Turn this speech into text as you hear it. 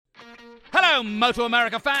Hello,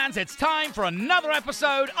 MotoAmerica fans. It's time for another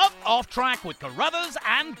episode of Off Track with Carruthers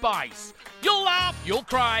and Bice. You'll laugh, you'll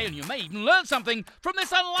cry, and you may even learn something from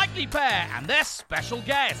this unlikely pair and their special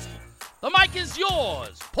guest. The mic is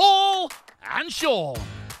yours, Paul and Sean.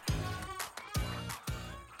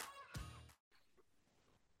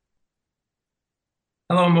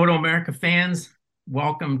 Hello, MotoAmerica fans.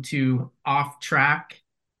 Welcome to Off Track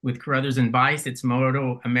with Carruthers and Bice. It's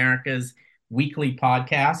MotoAmerica's weekly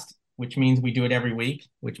podcast, which means we do it every week,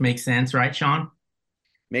 which makes sense, right, Sean?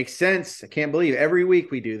 Makes sense. I can't believe every week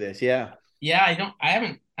we do this. Yeah. Yeah,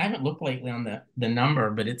 I haven't looked lately on the number,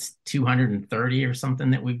 but it's 230 or something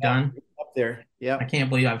that we've done. Up there. Yeah. I can't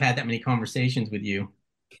believe I've had that many conversations with you.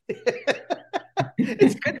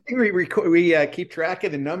 It's a good thing we keep track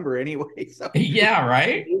of the number anyway. So yeah,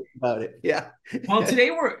 right? About it. Yeah. Well, today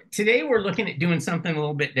we're looking at doing something a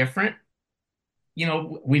little bit different. You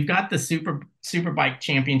know, we've got the Superbike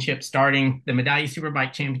Championship starting, the Medallia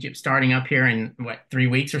Superbike Championship starting up here in 3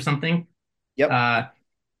 weeks or something. Yep.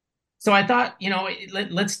 So I thought,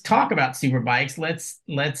 let's talk about Superbikes.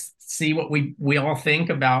 Let's see what we all think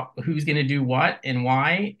about who's going to do what and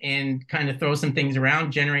why, and kind of throw some things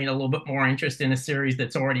around, generate a little bit more interest in a series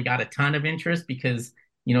that's already got a ton of interest, because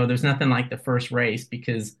there's nothing like the first race,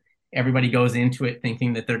 because everybody goes into it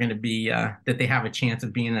thinking that they're going to be that they have a chance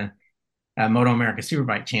of being a MotoAmerica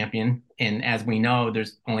Superbike champion. And as we know,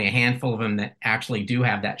 there's only a handful of them that actually do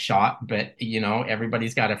have that shot. But,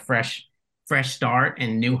 everybody's got a fresh start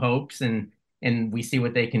and new hopes, and we see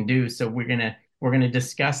what they can do. So we're gonna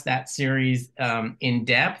discuss that series in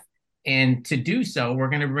depth. And to do so, we're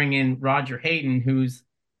gonna bring in Roger Hayden, who's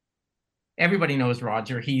everybody knows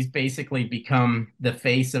Roger. He's basically become the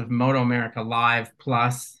face of MotoAmerica Live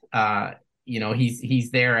Plus.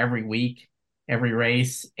 He's there every week, every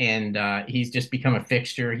race, and he's just become a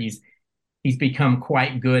fixture. He's become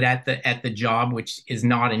quite good at the job, which is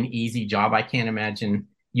not an easy job. I can't imagine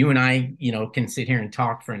you and I, can sit here and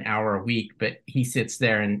talk for an hour a week, but he sits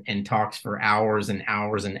there and talks for hours and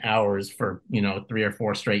hours and hours for 3 or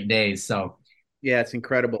 4 straight days. So yeah, it's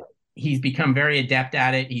incredible. He's become very adept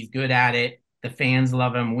at it. He's good at it. The fans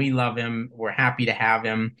love him. We love him. We're happy to have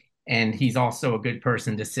him. And he's also a good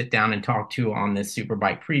person to sit down and talk to on this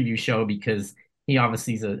Superbike preview show, because he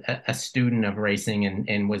obviously is a student of racing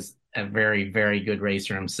and was a very, very good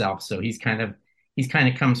racer himself. So he's kind of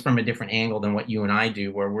comes from a different angle than what you and I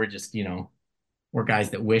do, where we're just, we're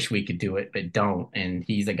guys that wish we could do it, but don't. And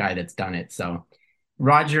he's a guy that's done it. So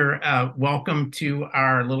Roger, welcome to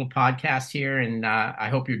our little podcast here. And I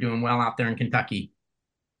hope you're doing well out there in Kentucky.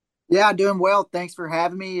 Yeah, doing well. Thanks for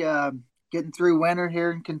having me. Getting through winter here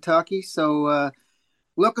in Kentucky. So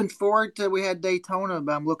looking forward to, we had Daytona,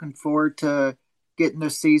 but I'm looking forward to getting the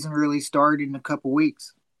season really started in a couple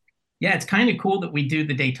weeks. Yeah, it's kind of cool that we do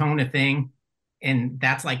the Daytona thing. And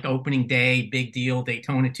that's like opening day, big deal,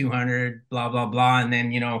 Daytona 200, blah, blah, blah. And then,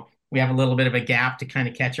 we have a little bit of a gap to kind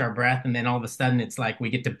of catch our breath. And then all of a sudden, it's like we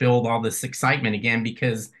get to build all this excitement again,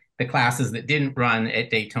 because the classes that didn't run at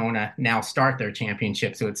Daytona now start their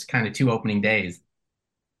championship. So it's kind of 2 opening days.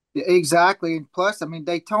 Exactly. And plus, I mean,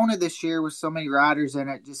 Daytona this year with so many riders in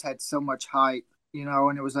it just had so much hype,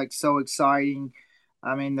 and it was like so exciting.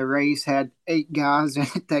 I mean, the race had 8 guys in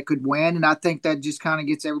it that could win. And I think that just kind of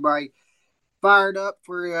gets everybody fired up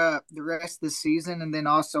for the rest of the season. And then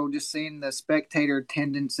also just seeing the spectator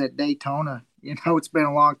attendance at Daytona. It's been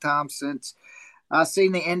a long time since I've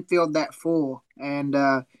seen the infield that full. And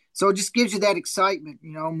so it just gives you that excitement,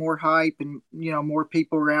 more hype, and, more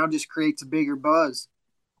people around just creates a bigger buzz.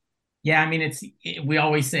 Yeah, I mean, we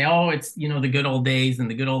always say, oh, it's, the good old days and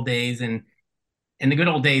the good old days. And the good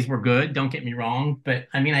old days were good, don't get me wrong. But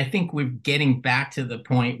I mean, I think we're getting back to the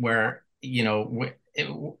point where,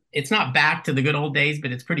 it's not back to the good old days,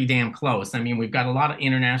 but it's pretty damn close. I mean, we've got a lot of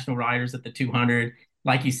international riders at the 200.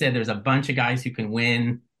 Like you said, there's a bunch of guys who can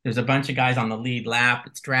win. There's a bunch of guys on the lead lap.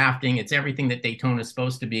 It's drafting. It's everything that Daytona is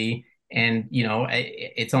supposed to be. And,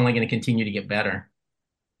 it's only going to continue to get better.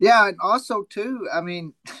 Yeah. And also, too, I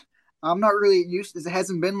mean, I'm not really used to this. It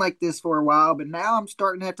hasn't been like this for a while, but now I'm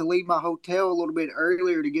starting to have to leave my hotel a little bit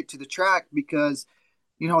earlier to get to the track, because,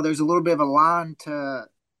 there's a little bit of a line to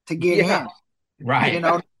get in. Right.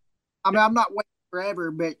 I mean, I'm not waiting forever,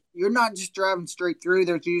 but you're not just driving straight through.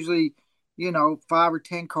 There's usually, 5 or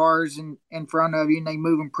 10 cars in front of you, and they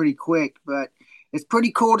move them pretty quick. But it's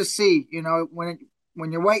pretty cool to see, when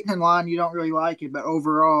you're waiting in line, you don't really like it. But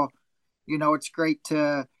overall, it's great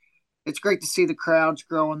to see the crowds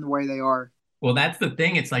growing the way they are. Well, that's the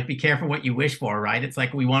thing. It's like, be careful what you wish for, right? It's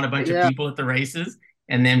like we want a bunch of people at the races,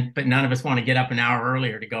 but none of us want to get up an hour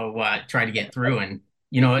earlier to go try to get through. And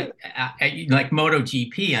like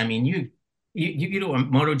MotoGP, I mean, you do a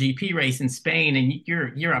MotoGP race in Spain and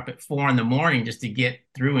you're up at 4 in the morning just to get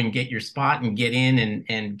through and get your spot and get in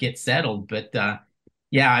and get settled. But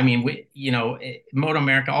yeah, I mean,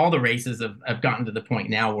 MotoAmerica, all the races have gotten to the point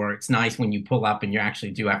now where it's nice when you pull up and you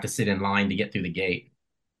actually do have to sit in line to get through the gate.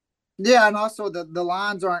 Yeah, and also the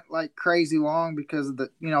lines aren't like crazy long because of the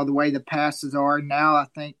way the passes are now. I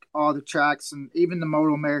think all the tracks and even the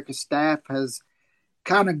Moto America staff has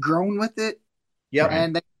kind of grown with it, Yep. Right.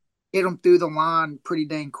 and they get them through the line pretty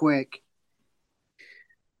dang quick.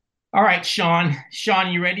 All right, Sean.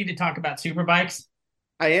 Sean, you ready to talk about superbikes?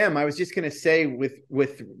 I am. I was just going to say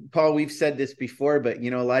with Paul, we've said this before, but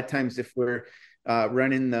a lot of times if we're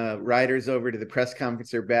running the riders over to the press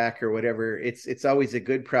conference or back or whatever, it's always a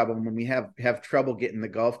good problem when we have trouble getting the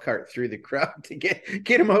golf cart through the crowd to get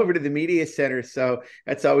them over to the media center. So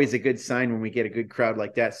that's always a good sign when we get a good crowd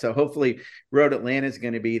like that. So hopefully Road Atlanta is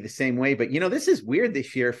going to be the same way. But this is weird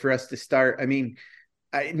this year for us to start. I mean,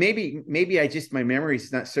 maybe I just my memory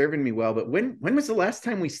is not serving me well. But when was the last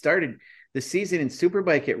time we started the season in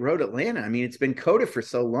Superbike at Road Atlanta? I mean, it's been COTA for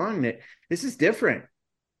so long that this is different.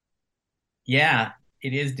 Yeah,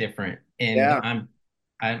 it is different, and Yeah.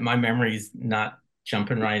 my memory's not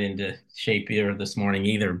jumping right into shape here this morning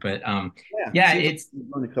either. But Yeah. yeah, Seems it's like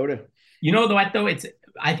on the COTA. though it's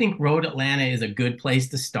I think Road Atlanta is a good place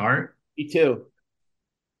to start. Me too.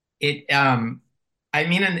 It I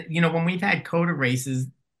mean, and when we've had COTA races,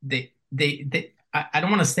 I don't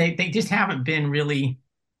want to say they just haven't been really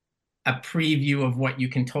a preview of what you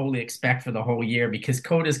can totally expect for the whole year because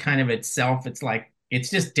COTA is kind of itself. It's like it's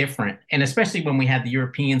just different, and especially when we had the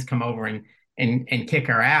Europeans come over and kick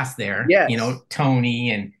our ass there. Yes.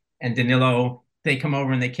 Tony and Danilo, they come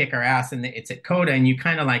over and they kick our ass, and it's at COTA, and you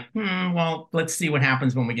kind of like, well, let's see what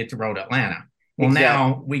happens when we get to Road Atlanta. Well, Exactly.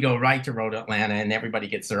 now we go right to Road Atlanta, and everybody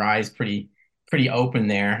gets their eyes pretty open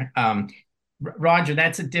there. Roger,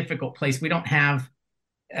 that's a difficult place. We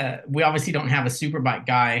obviously don't have a superbike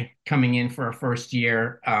guy coming in for our first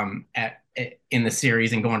year in the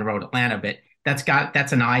series and going to Road Atlanta, but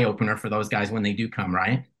that's an eye opener for those guys when they do come,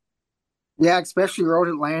 right? Yeah, especially Road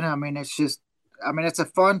Atlanta. I mean, it's a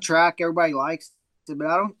fun track. Everybody likes it, but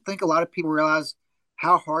I don't think a lot of people realize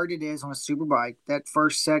how hard it is on a superbike. That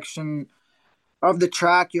first section of the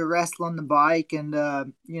track, you're wrestling the bike, and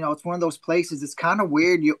it's one of those places. It's kind of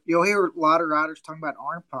weird. You'll hear a lot of riders talking about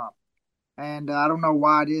arm pump, and I don't know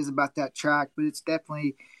why it is about that track, but it's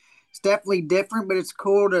definitely different. But it's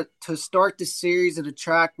cool to start the series at a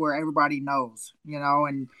track where everybody knows,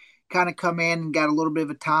 and kind of come in and got a little bit of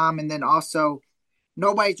a time, and then also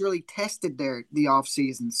nobody's really tested there the off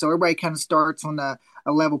season, so everybody kind of starts on a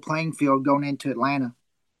level playing field going into Atlanta.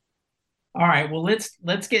 All right, well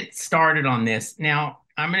let's get started on this. Now,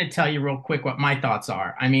 I'm going to tell you real quick what my thoughts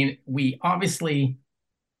are. I mean, we obviously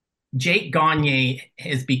Jake Gagne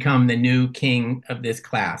has become the new king of this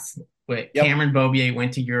class. But Yep. Cameron Bobier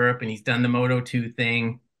went to Europe and he's done the Moto 2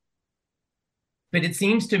 thing. But it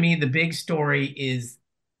seems to me the big story is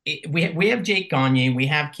we have Jake Gagne, we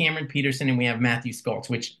have Cameron Peterson, and we have Matthew Skoltz,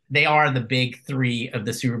 which they are the big three of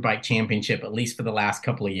the Superbike Championship, at least for the last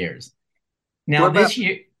couple of years. What Now, about this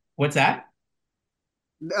year, what's that?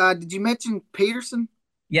 did you mention Peterson?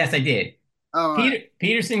 Yes, I did. Oh, all right.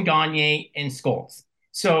 Peterson, Gagne, and Skoltz.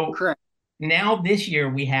 So Correct. now this year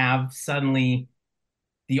we have suddenly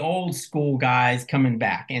the old school guys coming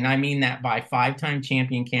back. And I mean that by 5-time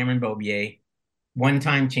champion Cameron Bobier,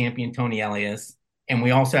 1-time champion Tony Elias. And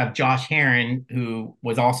we also have Josh Herron, who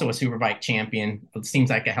was also a Superbike champion. It seems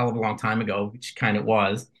like a hell of a long time ago, which kind of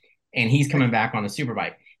was. And he's coming back on a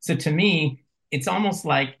Superbike. So to me, it's almost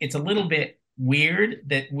like it's a little bit weird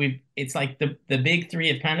that it's like the big three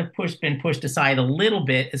have kind of been pushed aside a little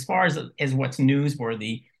bit as far as what's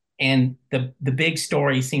newsworthy. And the big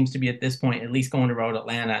story seems to be at this point, at least going to Road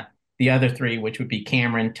Atlanta, the other three, which would be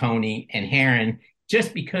Cameron, Tony, and Herron,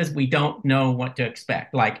 just because we don't know what to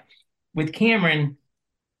expect. Like with Cameron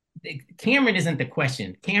isn't the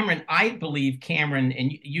question. I believe Cameron,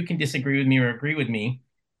 and you can disagree with me or agree with me,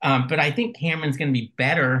 but I think Cameron's going to be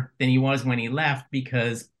better than he was when he left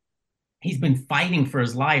because he's been fighting for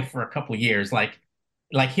his life for a couple of years. Like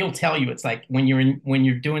he'll tell you, it's like when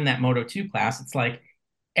you're doing that Moto 2 class, it's like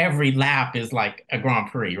every lap is like a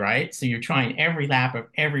Grand Prix, right? So you're trying every lap of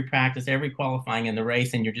every practice, every qualifying in the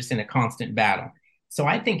race, and you're just in a constant battle. So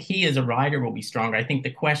I think he as a rider will be stronger. I think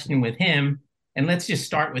the question with him, and let's just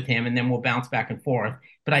start with him and then we'll bounce back and forth.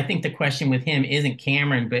 But I think the question with him isn't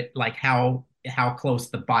Cameron, but like how close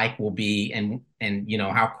the bike will be and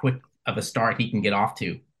how quick of a start he can get off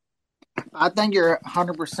to. I think you're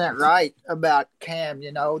 100% right about Cam.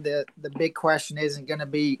 The big question isn't going to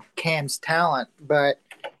be Cam's talent, but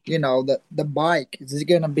the bike is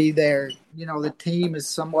going to be there. The team is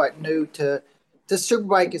somewhat new to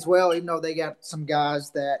Superbike as well, even though they got some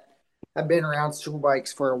guys that have been around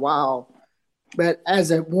Superbikes for a while. But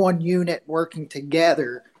as a one unit working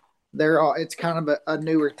together, it's kind of a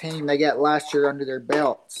newer team they got last year under their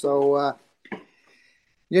belt. So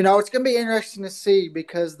it's going to be interesting to see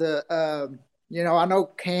because I know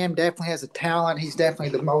Cam definitely has a talent. He's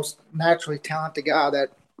definitely the most naturally talented guy that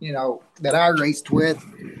I raced with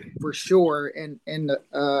for sure in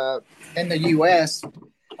the U.S.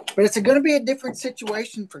 But it's going to be a different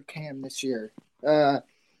situation for Cam this year.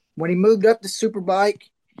 When he moved up to Superbike,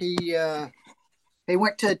 he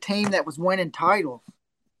went to a team that was winning titles,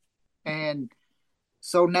 and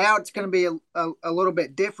so now it's going to be a little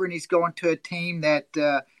bit different. He's going to a team that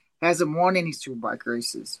hasn't won any Superbike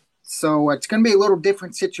races. So it's going to be a little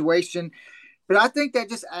different situation. But I think that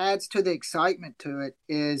just adds to the excitement to it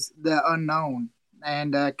is the unknown.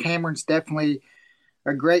 And Cameron's definitely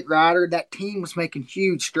a great rider. That team was making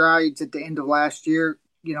huge strides at the end of last year,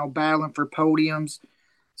 battling for podiums.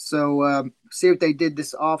 So see what they did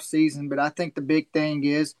this off season. But I think the big thing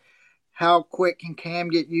is how quick can Cam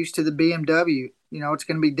get used to the BMW? It's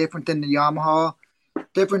going to be different than the Yamaha,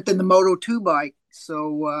 different than the Moto2 bike.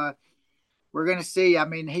 So we're going to see. I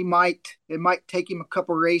mean, it might take him a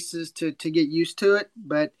couple races to get used to it.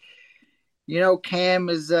 But, Cam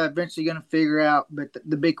is eventually going to figure out. But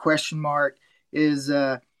the big question mark is,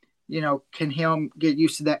 can he get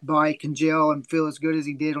used to that bike and gel and feel as good as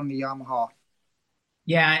he did on the Yamaha?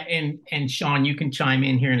 Yeah, and Sean, you can chime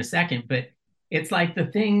in here in a second, but it's like the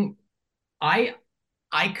thing I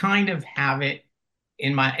kind of have it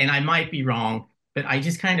in my, and I might be wrong, but I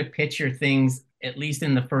just kind of picture things, at least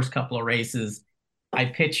in the first couple of races. I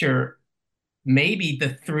picture maybe the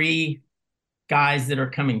three guys that are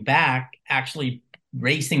coming back actually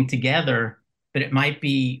racing together, but it might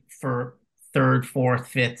be for third, fourth,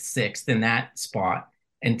 fifth, sixth in that spot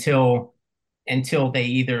until they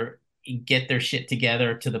either get their shit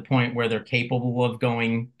together to the point where they're capable of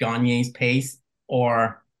going Gagne's pace,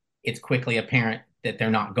 or it's quickly apparent that they're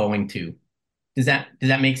not going to. Does that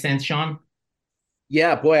make sense, Sean?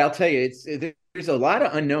 Yeah, boy, I'll tell you, there's a lot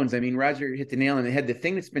of unknowns. I mean, Roger hit the nail on the head. The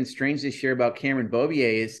thing that's been strange this year about Cameron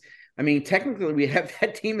Beaubier is, I mean, technically we have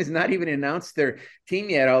that team has not even announced their team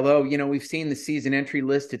yet. Although, we've seen the season entry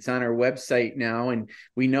list. It's on our website now. And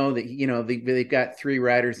we know that, they've got 3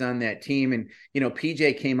 riders on that team. And,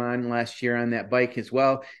 PJ came on last year on that bike as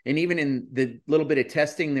well. And even in the little bit of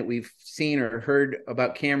testing that we've seen or heard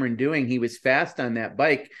about Cameron doing, he was fast on that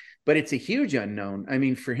bike, but it's a huge unknown. I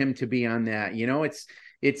mean, for him to be on that,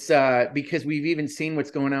 it's because we've even seen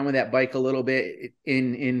what's going on with that bike a little bit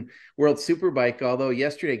in World Superbike, although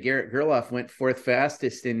yesterday Garrett Gerloff went 4th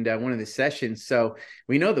fastest in one of the sessions. So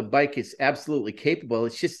we know the bike is absolutely capable.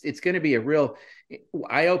 It's going to be a real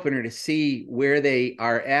eye-opener to see where they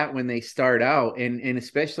are at when they start out. And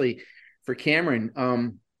especially for Cameron,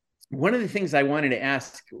 one of the things I wanted to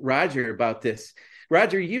ask Roger about this,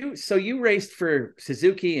 Roger, you raced for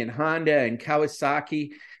Suzuki and Honda and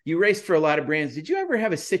Kawasaki. You raced for a lot of brands. Did you ever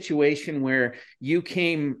have a situation where you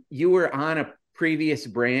were on a previous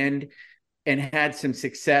brand and had some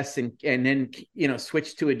success and then,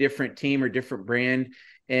 switched to a different team or different brand,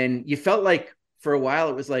 and you felt like for a while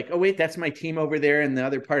it was like, oh wait, that's my team over there in the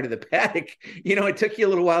other part of the paddock. It took you a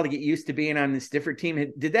little while to get used to being on this different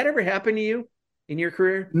team. Did that ever happen to you in your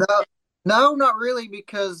career? No, not really,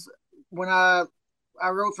 because when I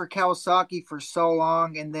rode for Kawasaki for so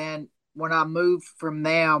long, and then when I moved from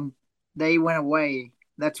them, they went away.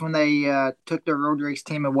 That's when they took their road race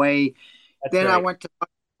team away. Then right. I went to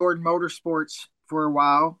Jordan Motorsports for a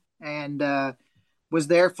while and was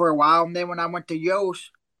there for a while. And then when I went to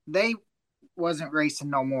Yosh, they wasn't racing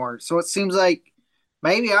no more. So it seems like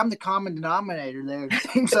maybe I'm the common denominator there.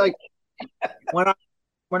 It seems like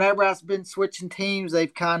whenever I've been switching teams,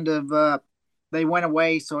 they've kind of they went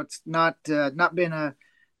away. So it's not been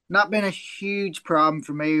a huge problem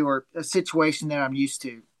for me or a situation that I'm used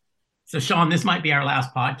to. So, Sean, this might be our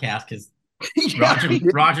last podcast because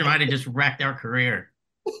Roger might have just wrecked our career.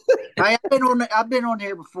 I've been on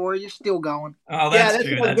here before. You're still going. Oh, that's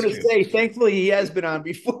true. What I was going to say. Thankfully, he has been on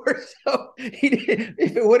before. So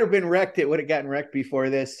if it would have been wrecked, it would have gotten wrecked before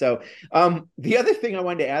this. So the other thing I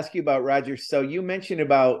wanted to ask you about, Roger, so you mentioned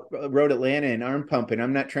about Road Atlanta and arm pump, and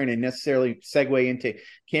I'm not trying to necessarily segue into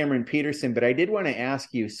Cameron Peterson, but I did want to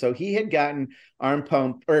ask you. So he had gotten arm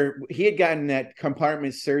pump, or he had gotten that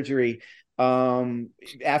compartment surgery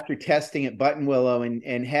after testing at Buttonwillow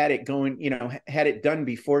and had it going, had it done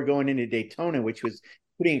before going into Daytona, which was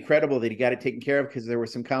pretty incredible that he got it taken care of because there were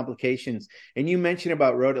some complications. And you mentioned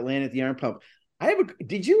about Road Atlanta at the arm pump.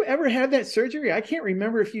 Did you ever have that surgery? I can't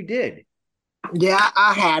remember if you did. Yeah,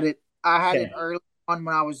 I had it. I had Yeah. it early on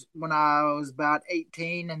when I was about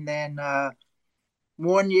 18, and then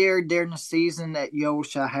 1 year during the season at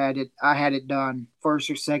Yosh, I had it done first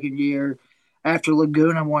or second year. After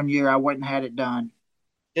Laguna 1 year, I went and had it done.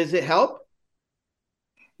 Does it help?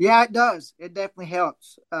 Yeah, it does. It definitely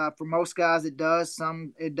helps. For most guys, it does.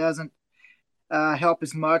 Some it doesn't help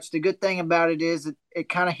as much. The good thing about it is it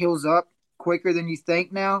kind of heals up quicker than you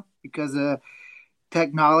think now because of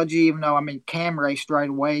technology. Even though I mean Cam raced right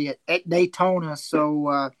away at Daytona,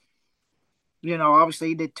 so obviously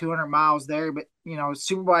he did 200 miles there, but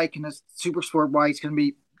Superbike and a super sport bike is going to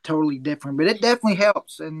be totally different. But it definitely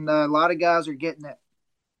helps, and a lot of guys are getting it.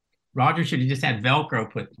 Roger should have just had Velcro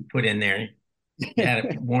put in there. He had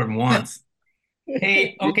it more than once.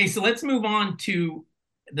 Hey, okay, so let's move on to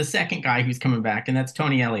the second guy who's coming back, and that's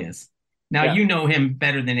Tony Elias. Now, Yeah. you know him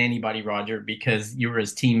better than anybody, Roger, because you were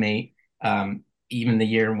his teammate even the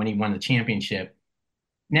year when he won the championship.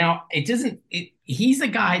 Now, he's a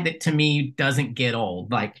guy that to me doesn't get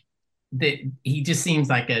old. Like that he just seems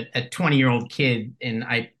like a 20-year-old kid, and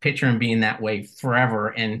I picture him being that way forever.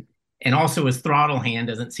 And also his throttle hand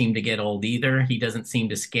doesn't seem to get old either. He doesn't seem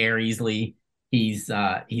to scare easily. He's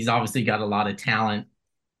obviously got a lot of talent.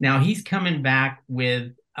 Now he's coming back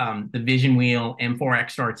with the Vision Wheel M4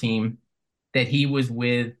 X-Star team that he was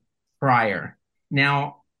with prior.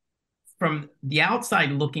 Now, from the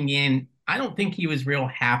outside looking in, I don't think he was real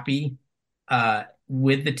happy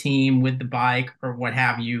with the team, with the bike, or what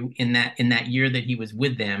have you in that year that he was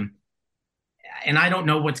with them. And I don't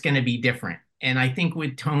know what's going to be different. And I think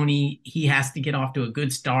with Tony, he has to get off to a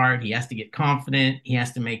good start. He has to get confident. He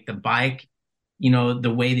has to make the bike,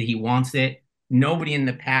 the way that he wants it. Nobody in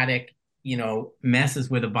the paddock,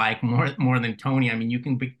 messes with a bike more than Tony. I mean, you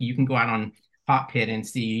can go out on Hot Pit and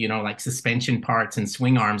see, like suspension parts and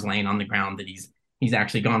swing arms laying on the ground that he's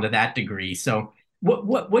actually gone to that degree. So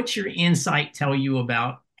what's your insight tell you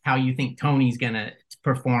about how you think Tony's gonna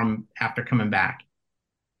perform after coming back?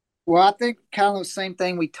 Well, I think kind of the same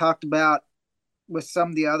thing we talked about with some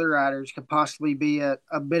of the other riders could possibly be a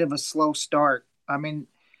bit of a slow start. I mean,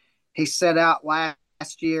 he set out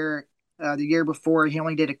last year, the year before, he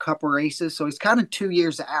only did a couple races, so he's kind of 2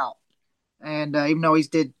 years out. And even though he's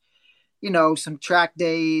did, some track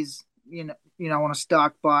days, on a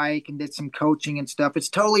stock bike and did some coaching and stuff, it's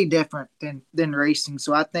totally different than racing.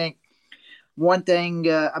 So I think one thing,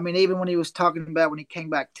 I mean, even when he was talking about when he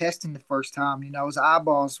came back testing the first time, his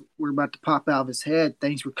eyeballs were about to pop out of his head.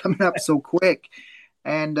 Things were coming up so quick.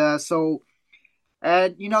 And they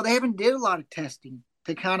haven't did a lot of testing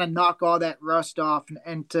to kind of knock all that rust off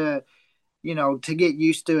and to get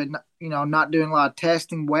used to it, not doing a lot of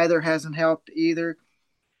testing. Weather hasn't helped either.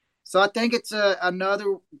 So I think it's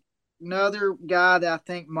another guy that I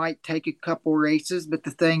think might take a couple races. But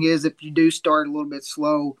the thing is, if you do start a little bit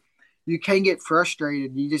slow, you can get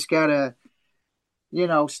frustrated. You just gotta,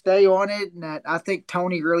 stay on it. And I think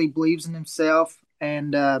Tony really believes in himself.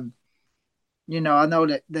 And I know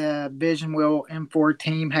that the Vision Wheel M4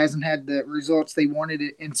 team hasn't had the results they wanted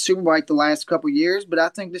in Superbike the last couple of years, but I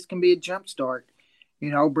think this can be a jump start.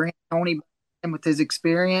 Bring Tony in with his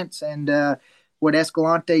experience and what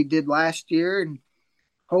Escalante did last year, and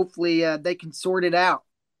hopefully they can sort it out.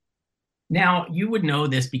 Now, you would know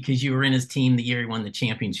this because you were in his team the year he won the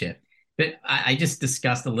championship. But I just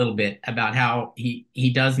discussed a little bit about how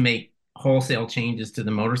he does make wholesale changes to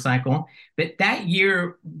the motorcycle. But that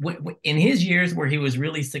year, in his years where he was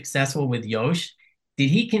really successful with Yosh, did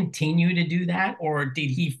he continue to do that, or did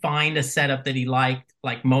he find a setup that he liked,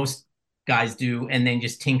 like most guys do, and then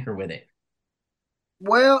just tinker with it?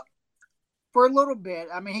 Well, for a little bit,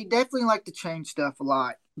 I mean, he definitely liked to change stuff a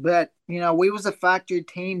lot. But we was a factory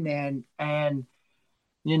team then, and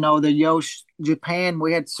the Yosh Japan,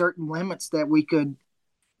 we had certain limits that we could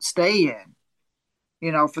stay in.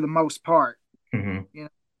 For the most part. Mm-hmm.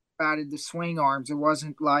 About the swing arms. It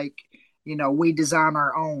wasn't like, we design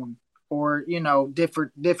our own or,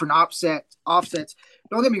 different offsets.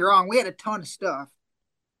 Don't get me wrong, we had a ton of stuff,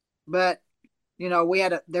 but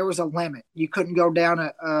there was a limit. You couldn't go down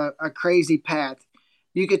a crazy path.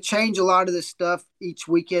 You could change a lot of the stuff each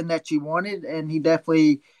weekend that you wanted, and he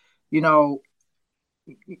definitely,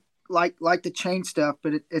 like to change stuff,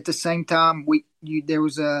 but at the same time, there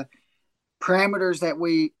was a parameters that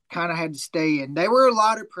we kind of had to stay in. There were a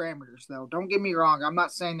lot of parameters, though. Don't get me wrong. I'm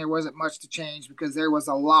not saying there wasn't much to change because there was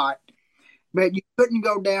a lot, but you couldn't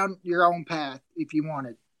go down your own path if you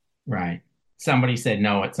wanted. Right. Somebody said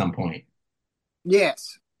no at some point.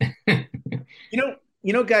 Yes.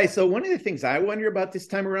 Guys, so one of the things I wonder about this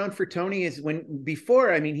time around for Tony is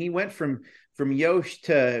before, I mean, he went from from Yosh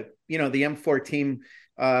to, the M4 team,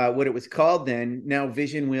 what it was called then, now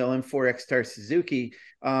Vision Wheel M4 X-Star Suzuki.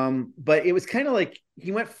 But it was kind of like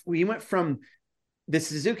he went from the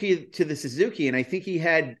Suzuki to the Suzuki, and I think he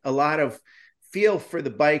had a lot of feel for the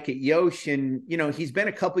bike at Yosh. And, he's been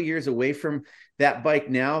a couple years away from that bike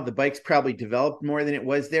now. The bike's probably developed more than it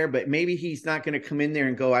was there, but maybe he's not going to come in there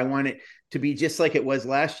and go, I want it to be just like it was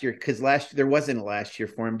last year, because there wasn't a last year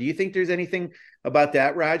for him. Do you think there's anything about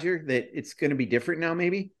that, Roger, that it's going to be different now,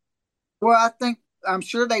 maybe? Well, I'm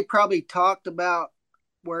sure they probably talked about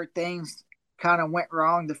where things kind of went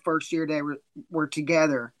wrong the first year they were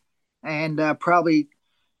together. And probably,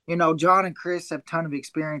 John and Chris have a ton of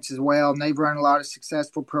experience as well, and they've run a lot of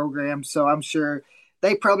successful programs. So I'm sure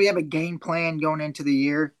they probably have a game plan going into the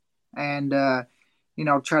year and,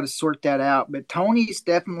 try to sort that out. But Tony's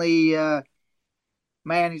definitely,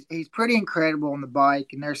 man, he's pretty incredible on the bike.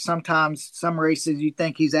 And there's sometimes some races you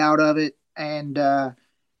think he's out of it, and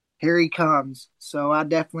here he comes. So he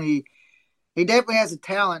definitely has a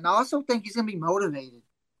talent. And I also think he's going to be motivated.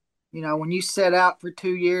 When you set out for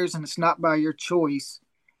 2 years and it's not by your choice,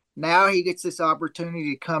 now he gets this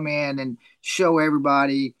opportunity to come in and show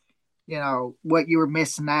everybody, what you were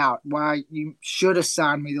missing out, why you should have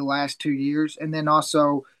signed me the last 2 years, and then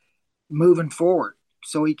also moving forward.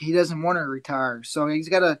 So he doesn't want to retire. So he's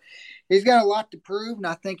got a lot to prove, and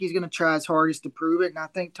I think he's going to try his hardest to prove it. And I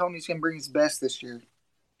think Tony's going to bring his best this year.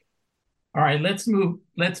 All right, let's move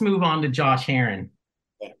on to Josh Herron,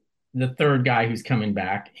 the third guy who's coming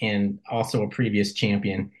back and also a previous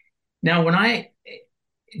champion. Now,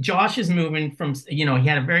 Josh is moving from, he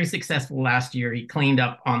had a very successful last year. He cleaned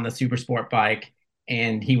up on the super sport bike,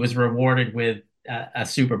 and he was rewarded with a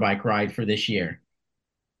Superbike ride for this year.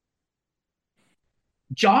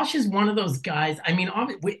 Josh is one of those guys. I mean,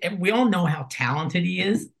 we all know how talented he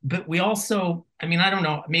is, but we also, I don't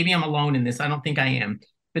know, maybe I'm alone in this. I don't think I am,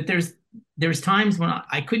 but there's times when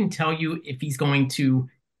I couldn't tell you if he's going to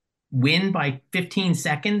win by 15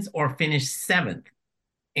 seconds or finish seventh.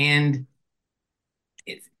 And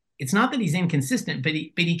it's not that he's inconsistent, but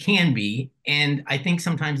he can be. And I think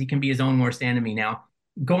sometimes he can be his own worst enemy. Now,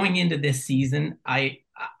 going into this season, I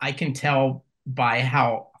can tell by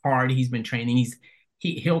how hard he's been training.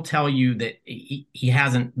 He'll tell you that he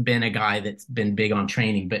hasn't been a guy that's been big on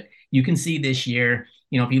training, but you can see this year,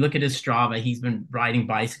 if you look at his Strava, he's been riding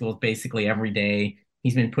bicycles basically every day.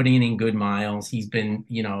 He's been putting in good miles. He's been,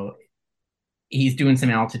 he's doing some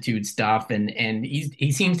altitude stuff, and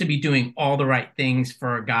he seems to be doing all the right things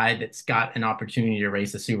for a guy that's got an opportunity to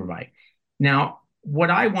race a Superbike. Now, what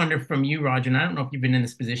I wonder from you, Roger, and I don't know if you've been in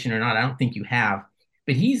this position or not, I don't think you have,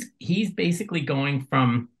 but he's basically going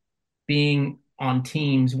from being on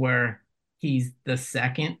teams where he's the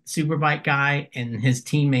second Superbike guy and his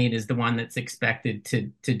teammate is the one that's expected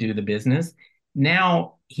to do the business.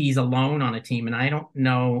 Now he's alone on a team, and I don't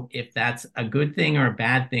know if that's a good thing or a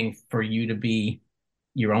bad thing for you to be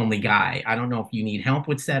your only guy. I don't know if you need help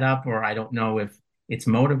with setup, or I don't know if it's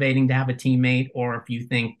motivating to have a teammate, or if you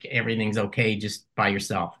think everything's okay just by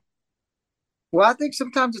yourself. Well, I think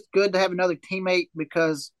sometimes it's good to have another teammate,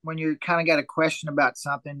 because when you kind of got a question about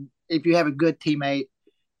something, if you have a good teammate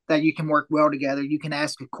that you can work well together, you can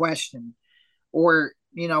ask a question. Or,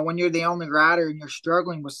 when you're the only rider and you're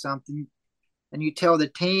struggling with something and you tell the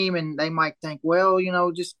team, and they might think, well,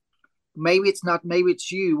 just maybe it's not, maybe it's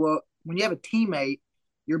you. Well, when you have a teammate,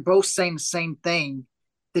 you're both saying the same thing.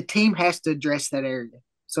 The team has to address that area.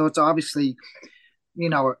 So it's obviously,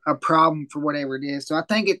 a problem for whatever it is. So I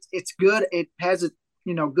think it's good. It has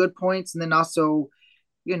good points, and then also,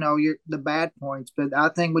 the bad points. But I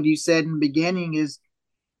think what you said in the beginning is,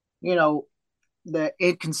 the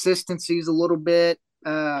inconsistencies a little bit.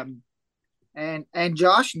 And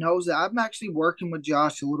Josh knows that. I'm actually working with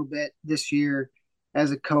Josh a little bit this year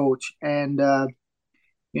as a coach. And,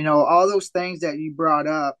 all those things that you brought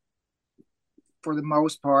up, for the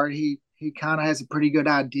most part, he kind of has a pretty good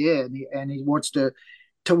idea, and he wants to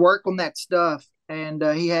work on that stuff. And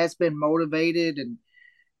he has been motivated and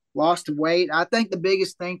lost weight. I think the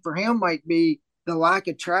biggest thing for him might be the lack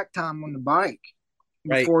of track time on the bike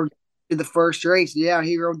before the first race. Yeah,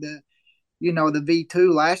 he rode the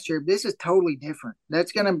V2 last year. This is totally different.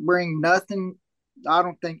 That's going to bring nothing. I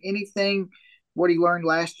don't think anything what he learned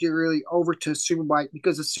last year really over to a Superbike,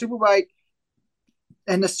 because the Superbike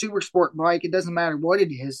and the super sport bike, it doesn't matter what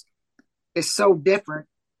it is, it's so different.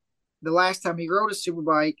 The last time he rode a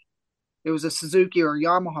Superbike, it was a Suzuki or a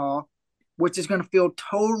Yamaha, which is going to feel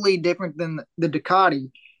totally different than the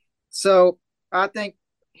Ducati. So I think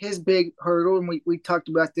his big hurdle, and we talked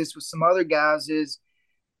about this with some other guys, is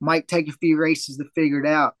might take a few races to figure it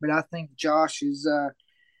out. But I think Josh is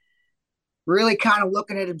really kind of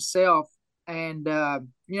looking at himself. And,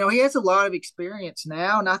 he has a lot of experience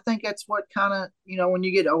now. And I think that's what kind of, when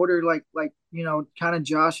you get older, kind of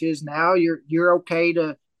Josh is now, you're okay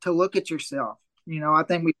to look at yourself. I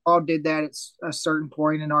think we all did that at a certain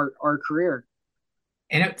point in our career.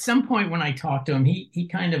 And at some point when I talked to him, he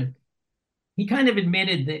kind of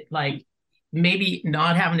admitted that like maybe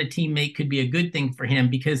not having a teammate could be a good thing for him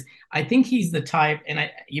because I think he's the type, and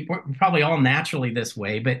you're probably all naturally this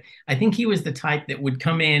way, but I think he was the type that would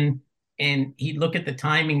come in and he'd look at the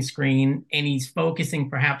timing screen and he's focusing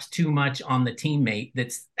perhaps too much on the teammate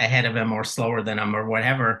that's ahead of him or slower than him or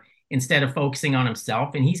whatever, instead of focusing on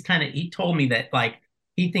himself. And he told me that like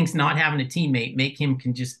he thinks not having a teammate make him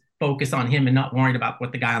can just focus on him and not worried about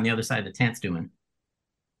what the guy on the other side of the tent's doing.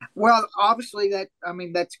 Well, obviously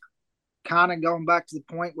that's kind of going back to the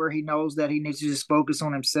point where he knows that he needs to just focus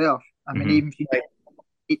on himself. I mean, even if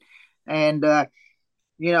you, and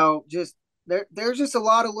just there's just a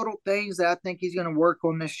lot of little things that I think he's going to work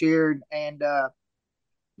on this year, and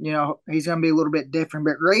he's going to be a little bit different.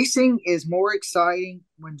 But racing is more exciting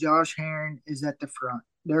when Josh Herrin is at the front.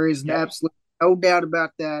 There is absolutely no doubt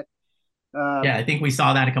about that. Yeah, I think we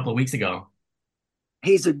saw that a couple of weeks ago.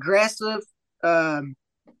 He's aggressive.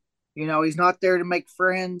 He's not there to make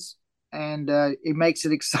friends, and it makes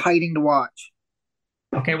it exciting to watch.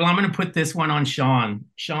 Okay, well, I'm going to put this one on Sean.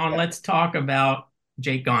 Sean, let's talk about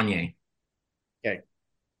Jake Gagne. Okay.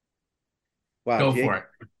 Wow. Go for it.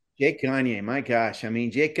 Jake Gagne, my gosh. I mean,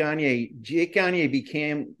 Jake Gagne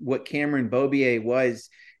became what Cameron Beaubier was,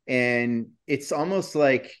 and it's almost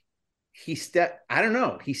like he stepped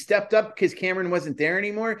up because Cameron wasn't there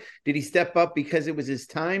anymore. Did he step up because it was his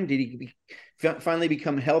time? Did he finally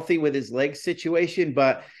become healthy with his leg situation?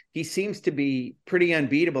 But he seems to be pretty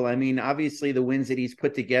unbeatable. I mean, obviously the wins that he's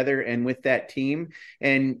put together and with that team,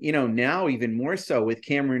 and now even more so with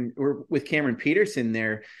Cameron Peterson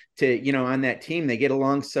there on that team, they get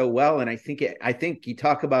along so well. And I think you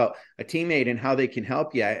talk about a teammate and how they can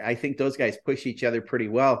help you. I think those guys push each other pretty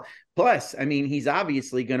well. Plus, I mean, he's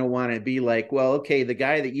obviously going to want to be like, well, okay, the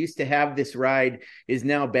guy that used to have this ride is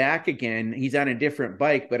now back again. He's on a different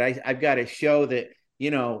bike, but I've got to show that,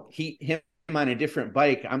 him on a different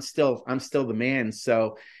bike, I'm still the man.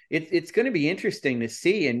 So it's going to be interesting to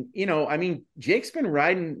see. And, I mean, Jake's been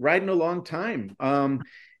riding a long time,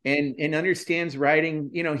 and understands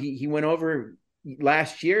riding. He went over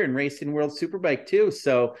last year and raced in World Superbike too.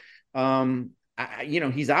 So,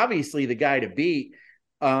 he's obviously the guy to beat.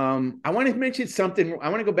 I want to mention something. I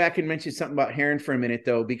want to go back and mention something about Herrin for a minute,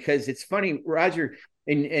 though, because it's funny, Roger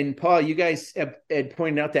and Paul, you guys had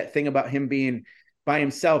pointed out that thing about him being by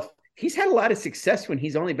himself. He's had a lot of success when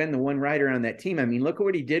he's only been the one rider on that team. I mean, look at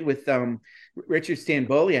what he did with Richard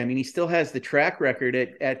Stamboli. I mean, he still has the track record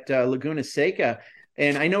at Laguna Seca.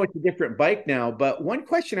 And I know it's a different bike now, but one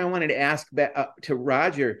question I wanted to ask to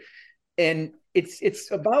Roger, and it's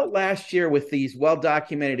about last year with these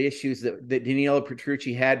well-documented issues that Danilo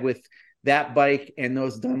Petrucci had with that bike and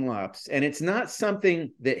those Dunlops. And it's not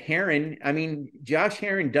something that Josh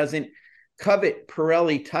Herrin doesn't covet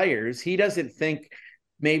Pirelli tires. He doesn't think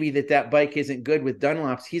maybe that bike isn't good with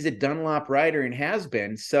Dunlops. He's a Dunlop rider and has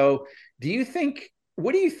been. So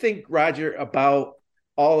what do you think, Roger, about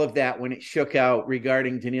all of that when it shook out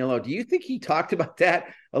regarding Danilo? Do you think he talked about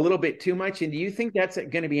that a little bit too much? And do you think that's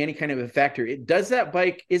going to be any kind of a factor? Is that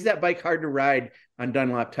bike hard to ride on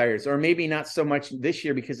Dunlop tires, or maybe not so much this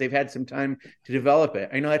year because they've had some time to develop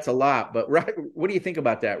it? I know that's a lot, but what do you think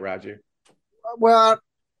about that, Roger? Well,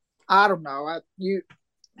 I don't know. You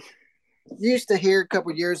used to hear a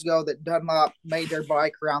couple of years ago that Dunlop made their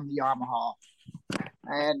bike around the Yamaha,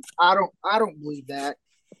 and I don't believe that.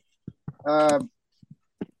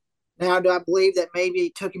 Now, do I believe that maybe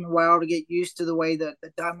it took him a while to get used to the way that the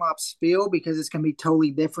Dunlops feel, because it's going to be totally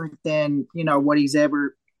different than, what he's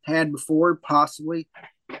ever had before, possibly.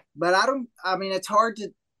 But it's hard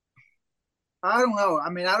to, I don't know. I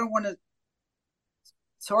mean,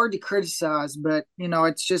 it's hard to criticize, but,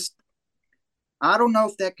 it's just, I don't know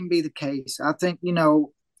if that can be the case. I think,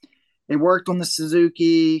 it worked on the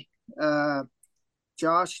Suzuki.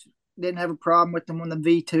 Josh didn't have a problem with them on the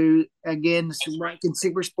V2. Again, the Superbike and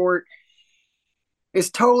Super Sport is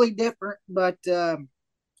totally different. But, for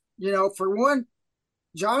one,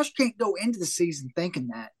 Josh can't go into the season thinking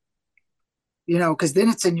that, because then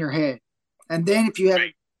it's in your head. And then if you have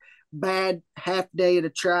a bad half day at a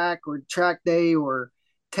track or track day or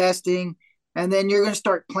testing, and then you're going to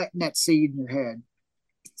start planting that seed in your head.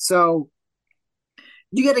 So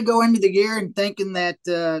you got to go into the year and thinking that,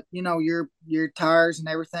 your tires and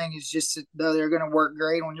everything is just, they're going to work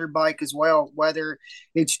great on your bike as well, whether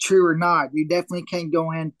it's true or not. You definitely can't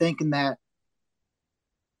go in thinking that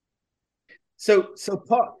So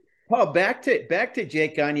Paul, back to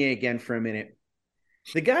Jake Gagne again for a minute.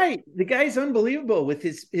 The guy's unbelievable with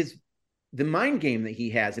the mind game that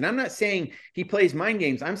he has. And I'm not saying he plays mind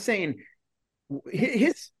games. I'm saying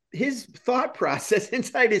his thought process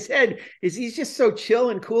inside his head is he's just so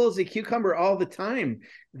chill and cool as a cucumber all the time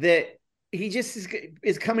that he just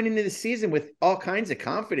is coming into the season with all kinds of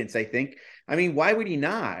confidence, I think. I mean, why would he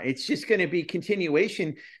not? It's just going to be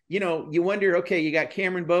continuation. You wonder, okay, you got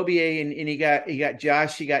Cameron Beaubier and you got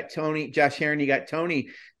Josh, you got Tony, Josh Herron, you got Tony,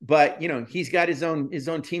 but he's got his own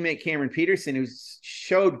teammate, Cameron Peterson, who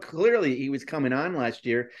showed clearly he was coming on last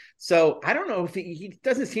year. So I don't know if he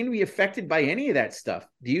doesn't seem to be affected by any of that stuff.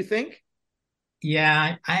 Do you think?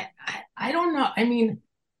 Yeah, I don't know. I mean,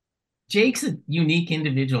 Jake's a unique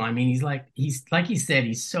individual. I mean, he's like you said,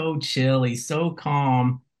 he's so chill, he's so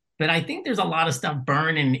calm. But I think there's a lot of stuff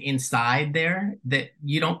burning inside there that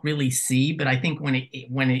you don't really see. But I think when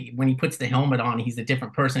he puts the helmet on, he's a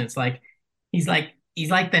different person. It's like he's like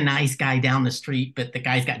the nice guy down the street, but the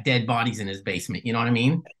guy's got dead bodies in his basement. You know what I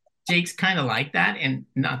mean? Jake's kind of like that, and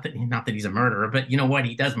not that he's a murderer, but you know what?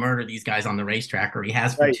 He does murder these guys on the racetrack, or he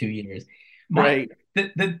has for Right. 2 years. Right.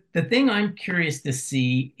 The thing I'm curious to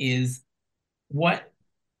see is what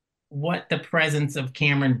the presence of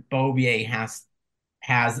Cameron Beaubier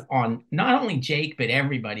has on not only Jake but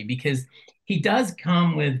everybody, because he does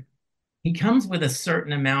comes with a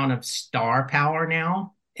certain amount of star power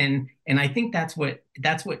now, and I think that's what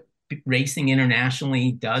racing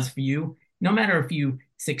internationally does for you, no matter if you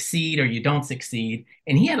succeed or you don't succeed.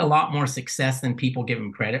 And he had a lot more success than people give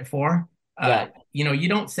him credit for. Yeah. You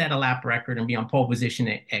don't set a lap record and be on pole position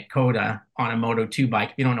at Coda on a Moto2 bike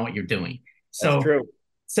if you don't know what you're doing. That's true.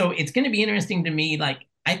 So it's going to be interesting to me. Like,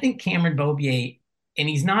 I think Cameron Beaubier, and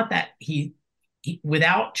he's not that he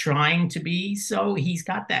without trying to be, so he's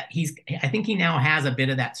got that. I think he now has a bit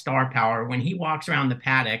of that star power. When he walks around the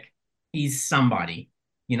paddock, he's somebody.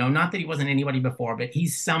 Not that he wasn't anybody before, but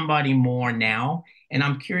he's somebody more now. And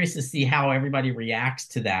I'm curious to see how everybody reacts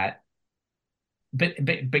to that. But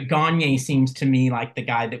Gagne seems to me like the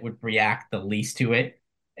guy that would react the least to it.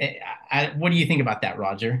 What do you think about that,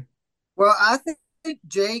 Roger? Well, I think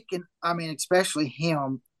Jake, and I mean, especially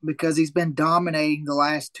him, because he's been dominating the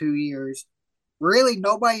last 2 years. Really,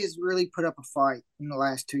 nobody has really put up a fight in the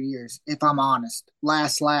last 2 years, if I'm honest.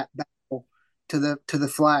 Last lap battle to the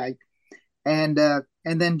flag. And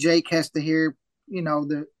then Jake has to hear,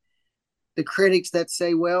 the critics that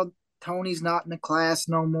say, well, Tony's not in the class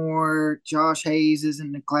no more. Josh Hayes isn't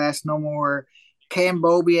in the class no more. Cam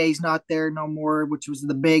Beaubier's not there no more, which was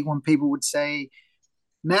the big one people would say.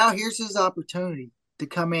 Now here's his opportunity to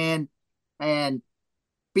come in and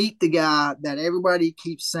beat the guy that everybody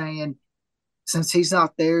keeps saying, since he's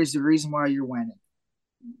not there, is the reason why you're winning.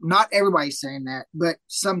 Not everybody's saying that, but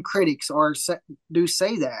some critics do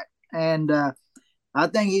say that. And I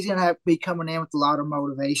think he's going to have to be coming in with a lot of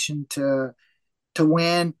motivation to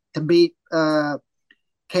win, to beat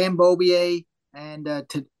Cam Beaubier, and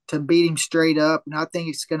to beat him straight up. And I think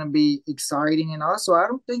it's going to be exciting. And also, I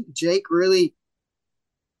don't think Jake really,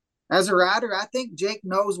 as a rider, I think Jake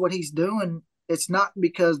knows what he's doing. It's not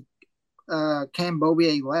because Cam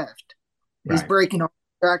Beaubier left. Right. He's breaking all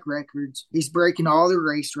the track records. He's breaking all the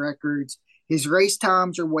race records. His race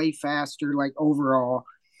times are way faster, like overall.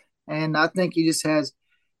 And I think he just has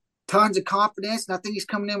tons of confidence, and I think he's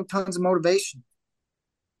coming in with tons of motivation.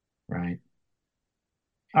 Right.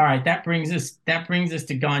 All right. That brings us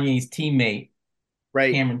to Gagne's teammate,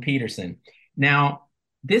 Right. Cameron Peterson. Now,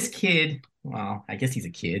 this kid, well, I guess he's a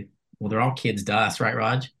kid. Well, they're all kids to us, right,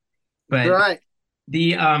 Raj? But Right.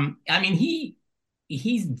 I mean,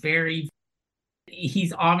 he's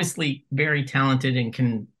obviously very talented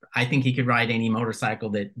and I think he could ride any motorcycle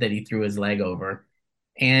that he threw his leg over.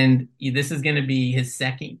 And this is going to be his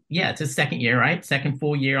second year, right? Second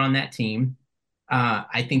full year on that team.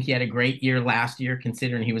 I think he had a great year last year,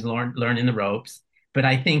 considering he was learning the ropes. But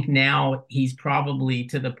I think now he's probably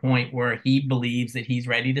to the point where he believes that he's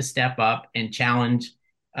ready to step up and challenge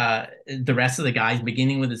the rest of the guys,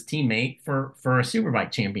 beginning with his teammate for a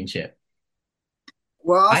Superbike championship.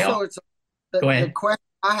 Well, also, go ahead. The question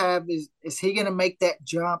I have is he going to make that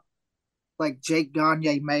jump like Jake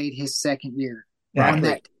Gagne made his second year? Right. On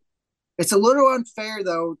that. It's a little unfair,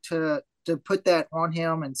 though, to put that on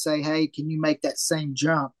him and say, hey, can you make that same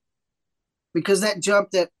jump? Because that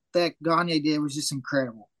jump that Gagne did was just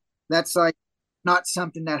incredible. That's like not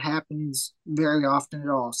something that happens very often at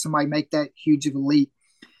all. Somebody make that huge of a leap.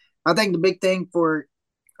 I think the big thing for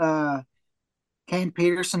Kane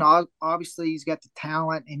Peterson, obviously he's got the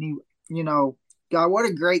talent, and God, what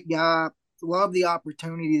a great guy. Love the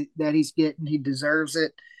opportunity that he's getting. He deserves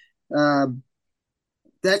it.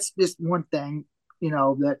 that's just one thing,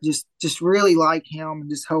 that just really like him and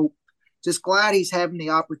just glad he's having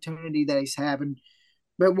the opportunity that he's having.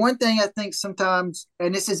 But one thing I think sometimes,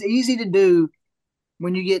 and this is easy to do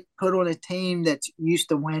when you get put on a team that's used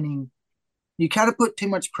to winning, you kind of put too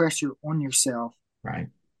much pressure on yourself. Right.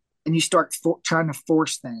 And you start trying to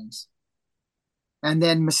force things. And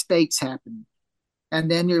then mistakes happen. And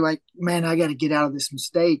then you're like, man, I got to get out of this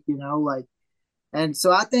mistake, and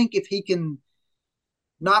so I think if he can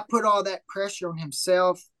not put all that pressure on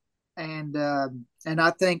himself, and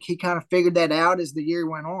I think he kind of figured that out as the year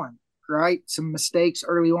went on, right? Some mistakes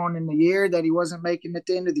early on in the year that he wasn't making at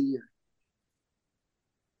the end of the year.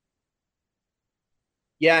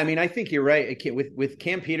 Yeah, I mean, I think you're right. With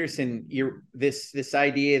Cam Peterson, this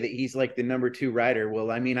idea that he's like the number 2 rider.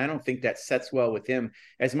 Well, I mean, I don't think that sets well with him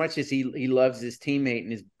as much as he loves his teammate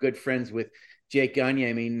and is good friends with Jake Gagne.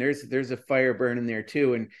 I mean, there's a fire burning there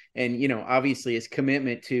too, and obviously his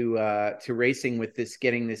commitment to racing with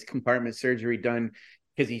getting this compartment surgery done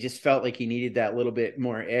because he just felt like he needed that little bit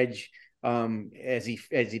more edge as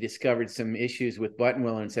he discovered some issues with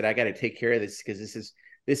Buttonwillow and said, I got to take care of this because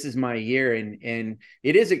this is my year. And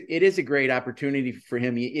it is a great opportunity for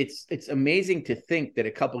him. It's amazing to think that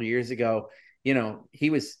a couple of years ago, he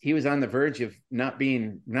was on the verge of not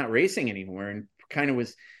racing anymore and kind of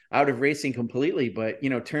was out of racing completely, but,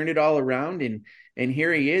 turned it all around and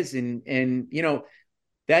here he is. And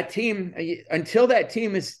that team, until that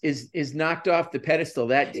team is knocked off the pedestal,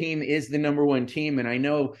 that team is the number 1 team. And I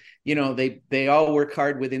know, they all work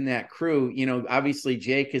hard within that crew. Obviously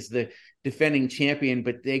Jake is the defending champion,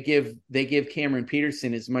 but they give Cameron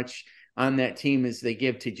Peterson as much on that team as they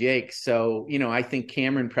give to Jake. So, I think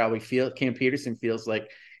Cam Peterson feels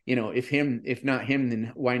like, if not him,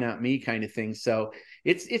 then why not me kind of thing. So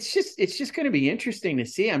it's just going to be interesting to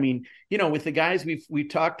see. I mean, with the guys we've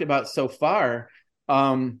talked about so far,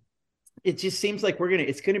 it just seems like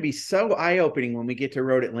it's going to be so eye-opening when we get to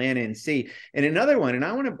Road Atlanta and see. And another one, and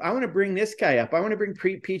I want to bring this guy up. I want to bring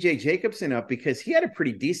PJ Jacobsen up because he had a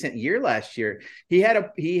pretty decent year last year. He had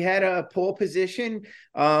a pole position.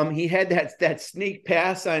 He had that sneak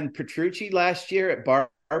pass on Petrucci last year at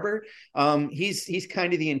Barber. He's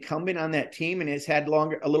kind of the incumbent on that team and has had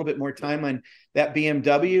a little bit more time on that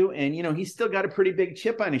BMW. And, he's still got a pretty big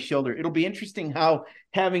chip on his shoulder. It'll be interesting how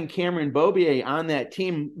having Cameron Beaubier on that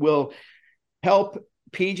team will help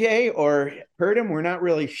PJ or hurt him. We're not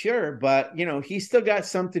really sure, but he's still got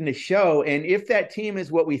something to show. And if that team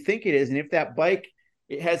is what we think it is, and if that bike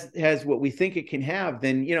it has what we think it can have,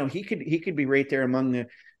 then, he could be right there among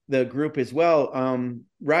the group as well.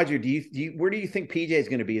 Roger, where do you think PJ is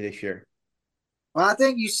going to be this year? Well, I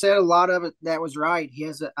think you said a lot of it. That was right.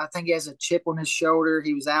 I think he has a chip on his shoulder.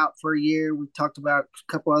 He was out for a year. We talked about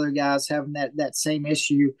a couple other guys having that same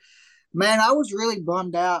issue. Man, I was really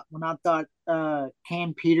bummed out when I thought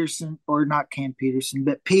Cam Peterson, or not Cam Peterson,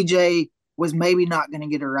 but PJ was maybe not going to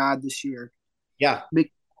get a ride this year. Yeah.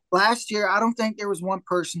 Last year, I don't think there was one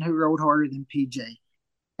person who rode harder than PJ.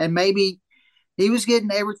 And maybe he was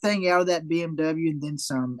getting everything out of that BMW and then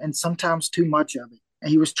some, and sometimes too much of it.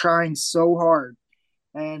 And he was trying so hard.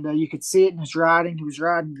 And you could see it in his riding. He was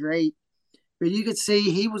riding great. But you could see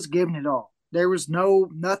he was giving it all. There was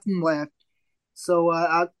nothing left. So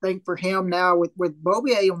I think for him now with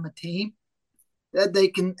Beaubier on the team, that they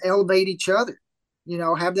can elevate each other.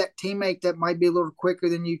 Have that teammate that might be a little quicker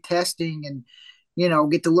than you testing and,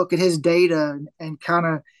 get to look at his data and kind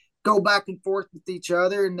of go back and forth with each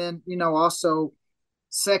other. And then, also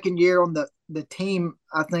second year on the team,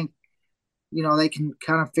 I think, they can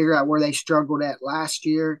kind of figure out where they struggled at last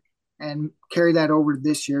year and carry that over to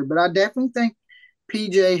this year. But I definitely think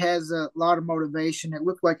PJ has a lot of motivation. It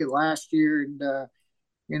looked like it last year, and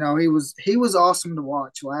he was awesome to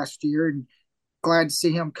watch last year, and glad to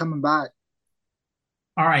see him coming back.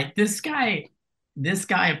 All right, this guy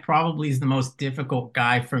probably is the most difficult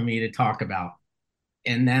guy for me to talk about,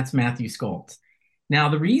 and that's Matthew Skoltz. Now,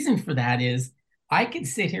 the reason for that is I can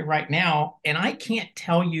sit here right now and I can't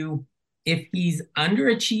tell you if he's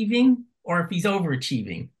underachieving or if he's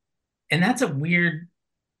overachieving, and that's a weird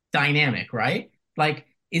dynamic, right? Like,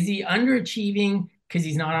 is he underachieving because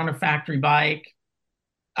he's not on a factory bike?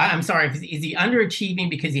 I'm sorry, is he underachieving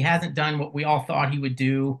because he hasn't done what we all thought he would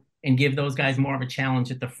do and give those guys more of a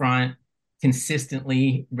challenge at the front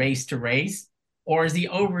consistently race to race? Or is he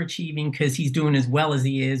overachieving because he's doing as well as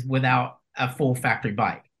he is without a full factory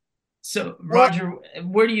bike? So, Roger,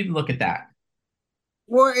 where do you look at that?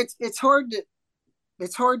 Well, it's hard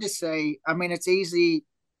to say. I mean, it's easy.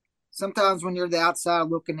 Sometimes when you're the outside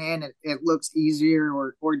looking in, it looks easier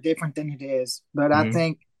or different than it is. But I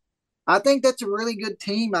think I think that's a really good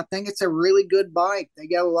team. I think it's a really good bike. They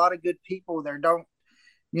got a lot of good people there. Don't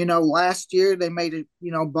last year they made it,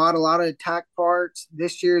 bought a lot of attack parts.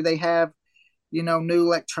 This year they have, new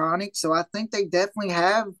electronics. So I think they definitely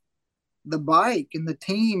have the bike and the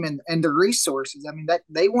team and the resources. I mean, that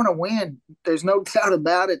they want to win. There's no doubt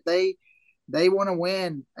about it. They want to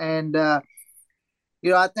win. And I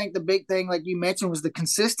think the big thing, like you mentioned, was the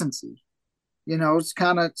consistency. It's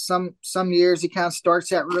kind of some years he kind of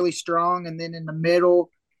starts out really strong, and then in the middle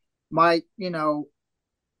might,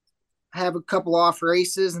 have a couple off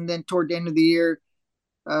races, and then toward the end of the year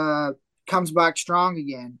uh, comes back strong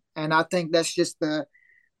again. And I think that's just the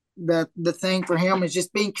thing for him is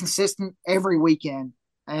just being consistent every weekend.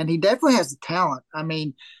 And he definitely has the talent. I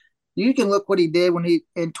mean, you can look what he did when he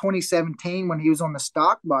in 2017 when he was on the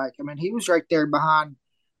stock bike. I mean, he was right there behind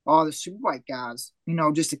all the Superbike guys,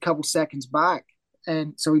 just a couple seconds back.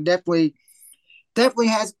 And so he definitely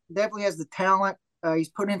has the talent. He's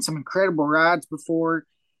put in some incredible rides before,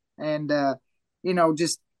 and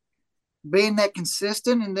just being that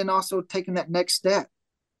consistent, and then also taking that next step.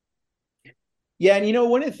 Yeah, and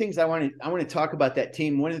one of the things I want to talk about that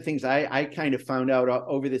team. One of the things I kind of found out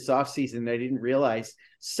over this offseason that I didn't realize.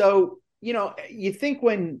 So, you think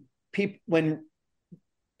when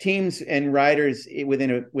teams and riders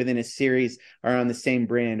within a series are on the same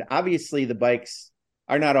brand, obviously the bikes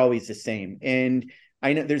are not always the same. And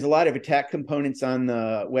I know there's a lot of attack components on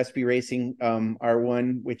the Westby Racing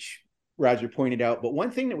R1, which Roger pointed out. But one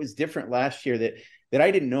thing that was different last year that I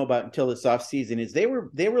didn't know about until this offseason is they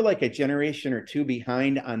were like a generation or two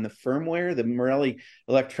behind on the firmware, the Morelli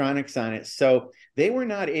electronics on it. So they were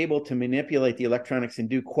not able to manipulate the electronics and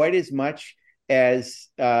do quite as much as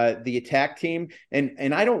the attack team.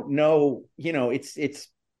 And I don't know, it's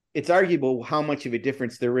arguable how much of a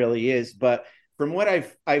difference there really is. But from what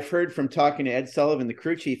I've heard from talking to Ed Sullivan, the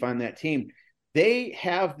crew chief on that team, they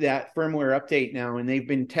have that firmware update now, and they've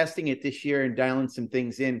been testing it this year and dialing some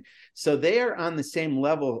things in. So they are on the same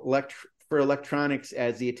level for electronics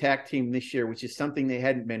as the attack team this year, which is something they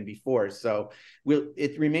hadn't been before. So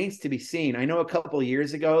it remains to be seen. I know a couple of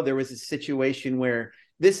years ago, there was a situation where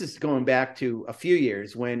this is going back to a few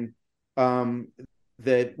years when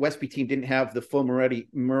the Westby team didn't have the full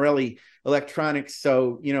Morelli electronics.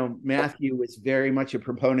 So, Matthew was very much a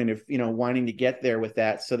proponent of, wanting to get there with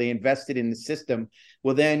that. So they invested in the system.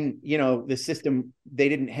 Well, then, the system, they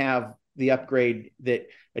didn't have the upgrade that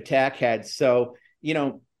Attack had. So,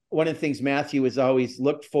 one of the things Matthew has always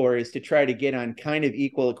looked for is to try to get on kind of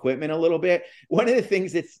equal equipment a little bit. One of the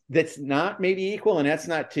things that's not maybe equal, and that's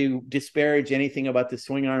not to disparage anything about the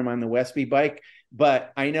swing arm on the Westby bike,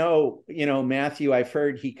 but I know, Matthew, I've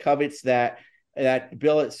heard he covets that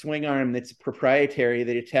billet swing arm that's proprietary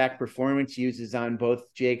that Attack Performance uses on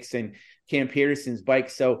both Jake's and Cam Peterson's bike.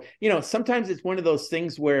 So, sometimes it's one of those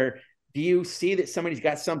things where do you see that somebody's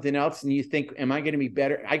got something else and you think, am I going to be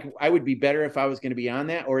better? I would be better if I was going to be on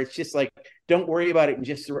that, or it's just like, don't worry about it and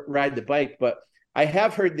just ride the bike. But I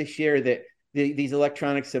have heard this year that these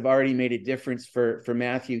electronics have already made a difference for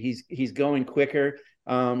Matthew. He's going quicker.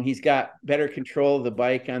 He's got better control of the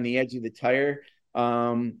bike on the edge of the tire.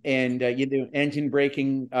 And you do engine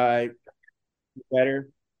braking better.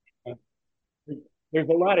 There's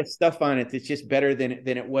a lot of stuff on it that's just better than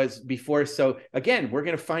it was before. So again, we're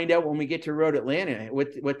going to find out when we get to Road Atlanta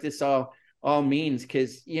what this all means,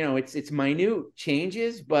 because it's minute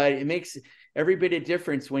changes, but it makes every bit of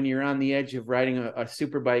difference when you're on the edge of riding a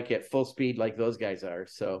super bike at full speed like those guys are.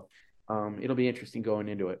 So it'll be interesting going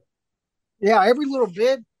into it. Yeah, every little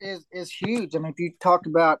bit is huge. I mean, if you talk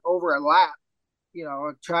about over a lap,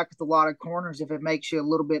 a track with a lot of corners, if it makes you a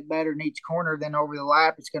little bit better in each corner than over the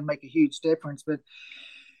lap, it's going to make a huge difference. But,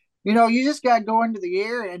 you just got to go into the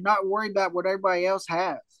air and not worry about what everybody else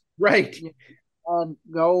has. Right. And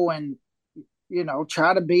go and,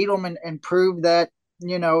 try to beat them and prove that,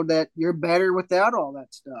 that you're better without all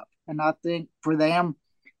that stuff. And I think for them,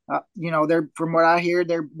 they're, from what I hear,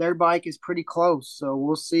 their bike is pretty close. So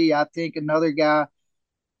we'll see. I think another guy,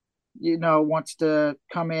 wants to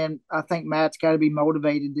come in. I think Matt's got to be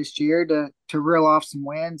motivated this year to reel off some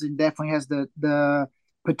wins, and definitely has the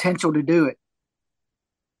potential to do it.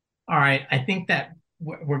 All right. I think that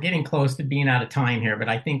we're getting close to being out of time here, but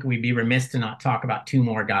I think we'd be remiss to not talk about two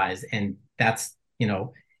more guys. And that's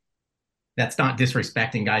not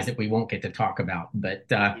disrespecting guys that we won't get to talk about. But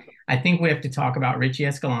I think we have to talk about Richie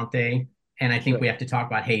Escalante, and I think we have to talk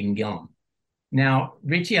about Hayden Gillum. Now,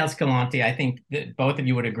 Richie Escalante, I think that both of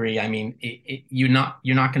you would agree. I mean, you're not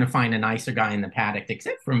going to find a nicer guy in the paddock,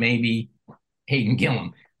 except for maybe Hayden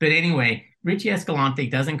Gillum. But anyway, Richie Escalante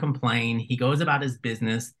doesn't complain. He goes about his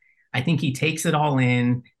business. I think he takes it all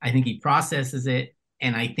in. I think he processes it.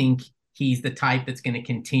 And I think he's the type that's going to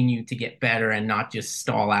continue to get better and not just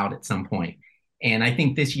stall out at some point. And I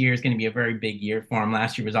think this year is going to be a very big year for him.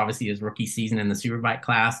 Last year was obviously his rookie season in the Superbike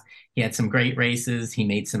class. He had some great races. He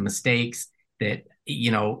made some mistakes that,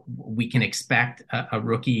 we can expect a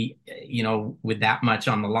rookie, with that much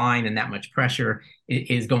on the line and that much pressure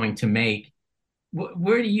is going to make.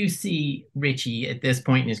 Where do you see Richie at this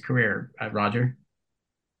point in his career, Roger?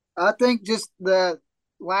 I think just the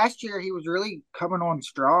last year he was really coming on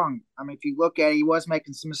strong. I mean, if you look at it, he was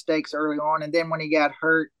making some mistakes early on, and then when he got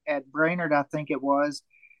hurt at Brainerd, I think it was,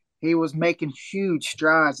 he was making huge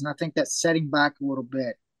strides, and I think that's setting back a little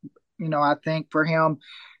bit. I think for him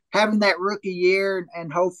having that rookie year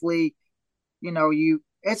and hopefully,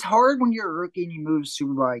 it's hard when you're a rookie and you move to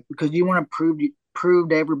Superbike because you want to prove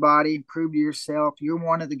to everybody, prove to yourself you're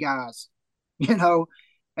one of the guys, you know.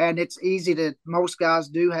 And it's easy to most guys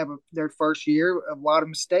do have their first year of a lot of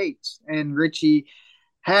mistakes, and Richie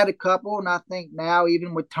had a couple, and I think now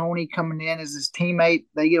even with Tony coming in as his teammate,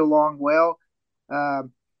 they get along well.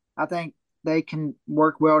 I think they can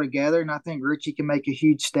work well together, and I think Richie can make a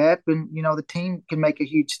huge step, and the team can make a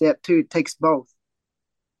huge step too. It takes both.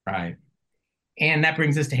 Right. And that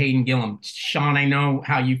brings us to Hayden Gillum. Sean, I know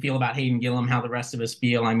how you feel about Hayden Gillum, how the rest of us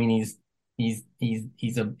feel. I mean, he's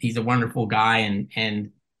a wonderful guy,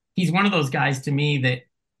 and he's one of those guys to me that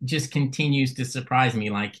just continues to surprise me.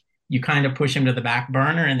 Like, you kind of push him to the back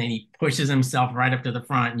burner and then he pushes himself right up to the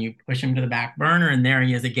front, and you push him to the back burner and there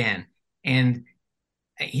he is again. And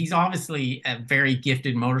he's obviously a very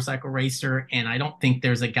gifted motorcycle racer. And I don't think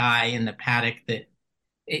there's a guy in the paddock that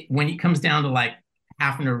when it comes down to like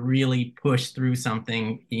having to really push through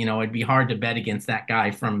something, it'd be hard to bet against that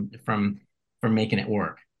guy from making it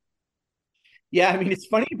work. Yeah, I mean, it's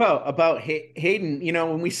funny about Hayden,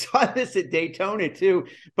 when we saw this at Daytona too,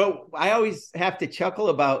 but I always have to chuckle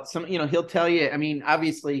about some, he'll tell you, I mean,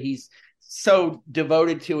 obviously he's so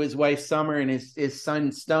devoted to his wife Summer and his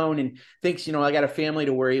son Stone, and thinks, I got a family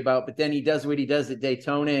to worry about, but then he does what he does at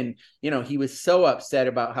Daytona. And, he was so upset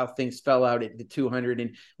about how things fell out at the 200.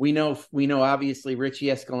 And we know, obviously Richie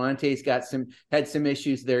Escalante's had some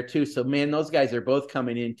issues there too. So man, those guys are both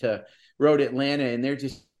coming into Road Atlanta and they're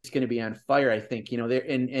just going to be on fire, I think. They're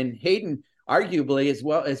and Hayden, arguably, as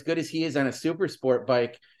well as good as he is on a super sport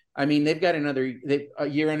bike, I mean, they've got a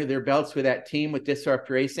year under their belts with that team with Disrupt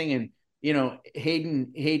Racing, and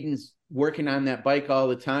Hayden's working on that bike all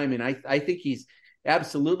the time, and I think he's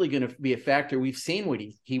absolutely going to be a factor. We've seen what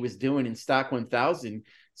he was doing in Stock 1000,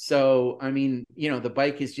 so I mean, the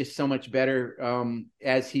bike is just so much better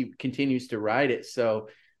as he continues to ride it. So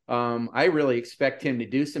I really expect him to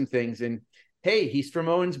do some things. And hey, he's from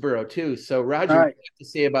Owensboro too. So Roger, what do you have to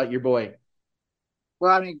say about your boy?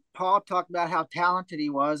 Well, I mean, Paul talked about how talented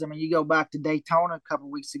he was. I mean, you go back to Daytona a couple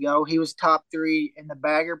of weeks ago, he was top 3 in the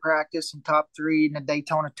bagger practice and top 3 in the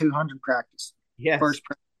Daytona 200 practice. Yes. First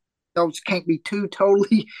practice. Those can't be two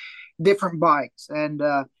totally different bikes. And,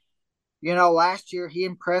 last year he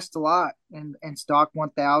impressed a lot in Stock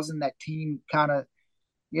 1000. That team kind of,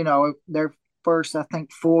 their first, I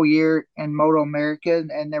think, full year in MotoAmerica,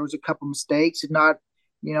 and there was a couple mistakes. If not,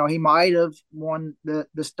 he might have won the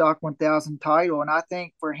Stock 1000 title. And I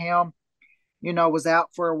think for him, was out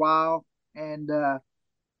for a while. And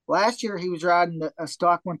last year he was riding a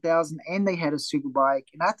Stock 1000 and they had a super bike.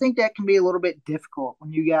 And I think that can be a little bit difficult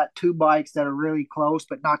when you got two bikes that are really close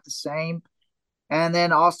but not the same. And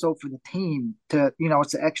then also for the team to,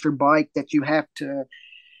 it's an extra bike that you have to,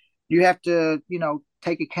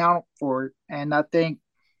 take account for it. And I think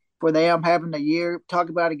for them having a year, talk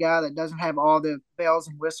about a guy that doesn't have all the bells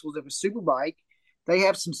and whistles of a superbike. They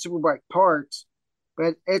have some superbike parts,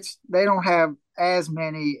 but they don't have as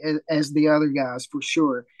many as the other guys for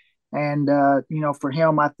sure. And for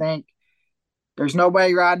him, I think there's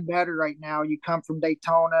nobody riding better right now. You come from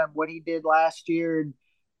Daytona and what he did last year, and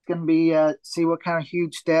it's going to be see what kind of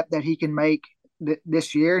huge step that he can make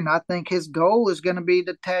this year. And I think his goal is going to be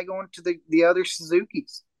to tag on to the other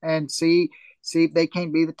Suzukis and see if they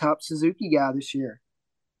can't be the top Suzuki guy this year.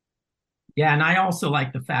 Yeah, and I also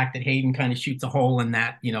like the fact that Hayden kind of shoots a hole in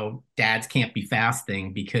that, dads can't be fast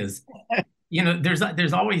thing, because,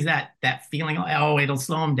 there's always that feeling, oh, it'll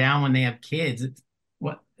slow them down when they have kids.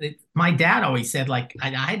 My dad always said, like,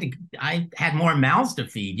 I had more mouths to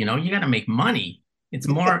feed, you got to make money. It's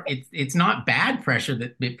more, it's not bad pressure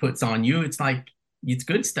that it puts on you. It's like, it's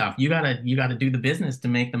good stuff. You gotta do the business to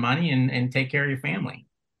make the money and take care of your family.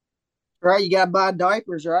 Right. You got to buy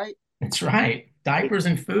diapers, right? That's right. Diapers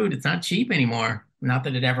and food. It's not cheap anymore. Not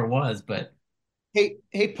that it ever was, but.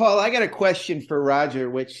 Hey, Paul, I got a question for Roger,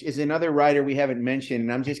 which is another rider we haven't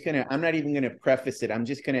mentioned. And I'm not even gonna preface it. I'm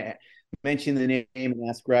just gonna mention the name and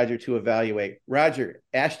ask Roger to evaluate. Roger,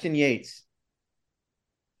 Ashton Yates.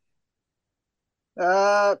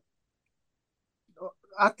 Uh,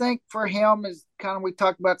 I think for him is kind of, we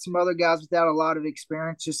talked about some other guys without a lot of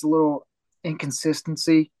experience, just a little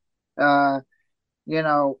inconsistency. Uh,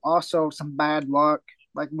 also some bad luck.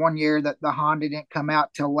 Like one year that the Honda didn't come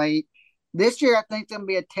out till late. This year, I think it's going to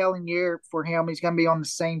be a telling year for him. He's going to be on the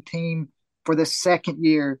same team for the second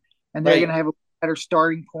year, and they're going to have a better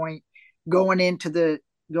starting point going into the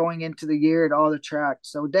year at all the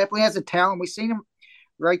tracks. So definitely has a talent. We've seen him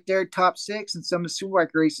right there, top six in some of the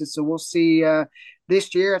Superbike races. So we'll see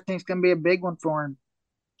this year. I think it's going to be a big one for him.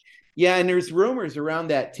 Yeah, and there's rumors around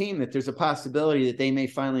that team that there's a possibility that they may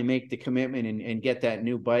finally make the commitment and get that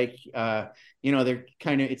new bike.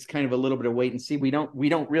 It's kind of a little bit of wait and see. We don't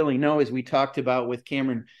really know, as we talked about with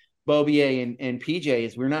Cameron Bobier and PJ,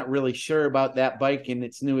 is we're not really sure about that bike in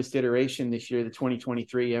its newest iteration this year, the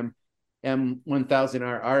 2023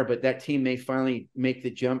 M1000RR, but that team may finally make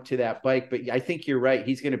the jump to that bike. But I think you're right.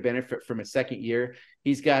 He's going to benefit from a second year.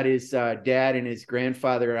 He's got his dad and his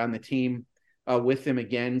grandfather on the team with him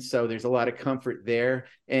again. So there's a lot of comfort there.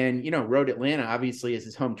 And, Road Atlanta obviously is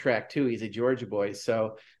his home track too. He's a Georgia boy.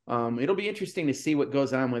 So it'll be interesting to see what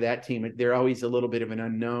goes on with that team. They're always a little bit of an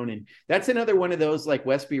unknown. And that's another one of those like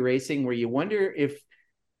Westby Racing where you wonder if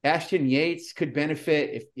Ashton Yates could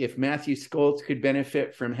benefit, if Matthew Skoltz could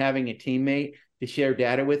benefit from having a teammate to share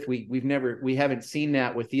data with. We haven't seen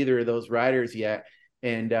that with either of those riders yet.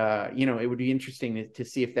 And, it would be interesting to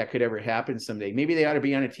see if that could ever happen someday. Maybe they ought to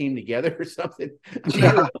be on a team together or something.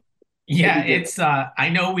 Yeah, it's I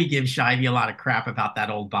know we give Shivey a lot of crap about that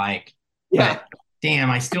old bike. Yeah. But damn,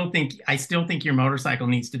 I still think your motorcycle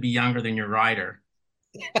needs to be younger than your rider.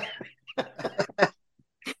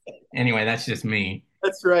 Anyway, that's just me.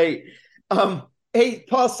 That's right. Hey,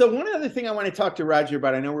 Paul, so one other thing I want to talk to Roger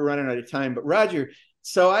about, I know we're running out of time, but Roger,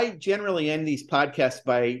 so I generally end these podcasts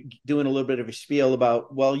by doing a little bit of a spiel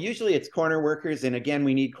about, well, usually it's corner workers. And again,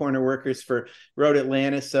 we need corner workers for Road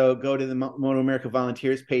Atlanta. So go to the MotoAmerica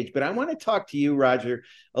volunteers page. But I want to talk to you, Roger,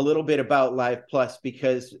 a little bit about Live Plus,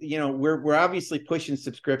 because, we're obviously pushing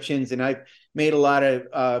subscriptions, and I've made a lot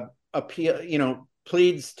of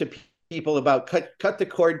pleads to people about cut the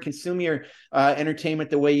cord, consume your entertainment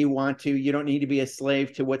the way you want to. You don't need to be a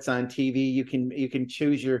slave to what's on TV. You can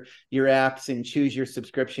choose your apps and choose your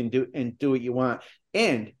subscription, do what you want.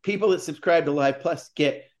 And people that subscribe to Live Plus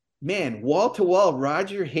get, wall to wall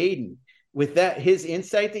Roger Hayden with his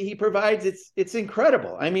insight that he provides. It's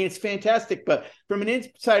incredible. I mean, it's fantastic. But from an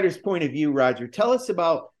insider's point of view, Roger, tell us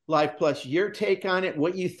about Live Plus, your take on it,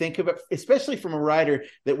 what you think of it, especially from a rider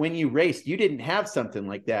that when you raced, you didn't have something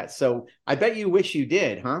like that. So I bet you wish you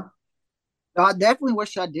did, huh? I definitely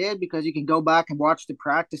wish I did, because you can go back and watch the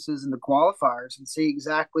practices and the qualifiers and see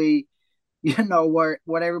exactly, what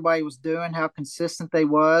everybody was doing, how consistent they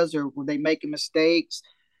was, or were they making mistakes,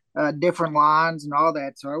 different lines and all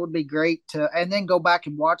that. So it would be great and then go back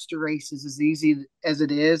and watch the races as easy as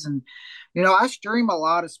it is. And, I stream a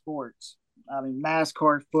lot of sports. I mean,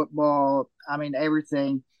 NASCAR, football,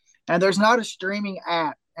 everything. And there's not a streaming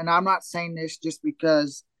app. And I'm not saying this just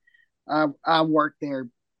because I work there.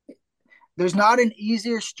 There's not an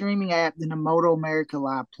easier streaming app than a MotoAmerica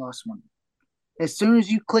Live Plus one. As soon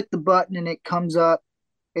as you click the button and it comes up,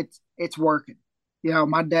 it's working.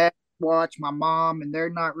 My dad watch, my mom, and they're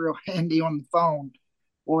not real handy on the phone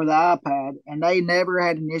or the iPad. And they never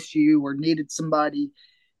had an issue or needed somebody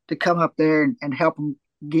to come up there and help them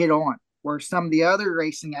get on. Where some of the other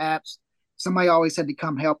racing apps, somebody always had to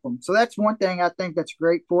come help them. So that's one thing I think that's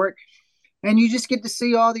great for it. And you just get to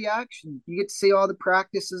see all the action. You get to see all the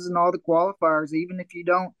practices and all the qualifiers. Even if you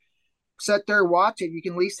don't sit there and watch it, you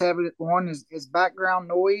can at least have it on as background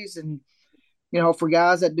noise. And, for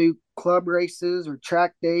guys that do club races or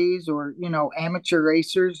track days or, amateur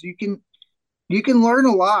racers, you can learn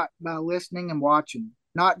a lot by listening and watching,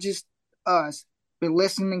 not just us, but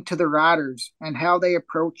listening to the riders and how they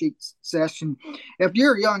approach each session. If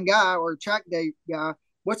you're a young guy or a track day guy,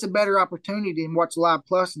 what's a better opportunity than watch Live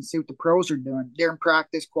Plus and see what the pros are doing during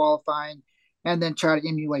practice, qualifying, and then try to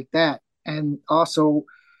emulate that. And also,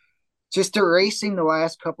 just the racing the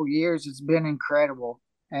last couple of years has been incredible.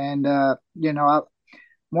 And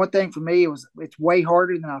one thing for me was it's way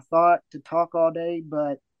harder than I thought to talk all day,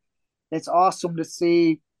 but it's awesome to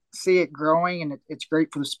see it growing, and it's great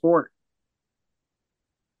for the sport.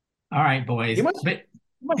 All right, boys.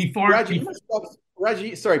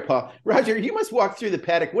 Roger, sorry, Paul. Roger, you must walk through the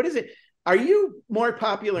paddock. What is it? Are you more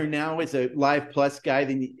popular now as a Live Plus guy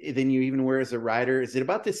than you even were as a rider? Is it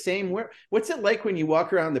about the same? What's it like when you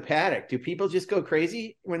walk around the paddock? Do people just go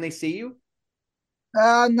crazy when they see you?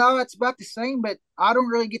 No, it's about the same, but I don't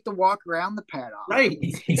really get to walk around the paddock. Right.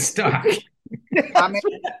 He's stuck. I'm in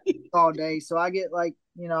all day, so I get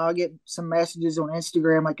I get some messages on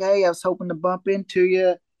Instagram like, "Hey, I was hoping to bump into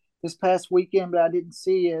you this past weekend, but I didn't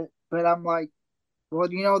see you." But I'm like, "Well,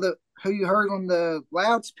 the who you heard on the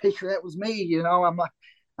loudspeaker, that was me." I'm like,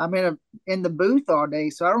 I'm in the booth all day,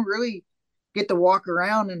 so I don't really get to walk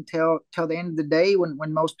around until the end of the day when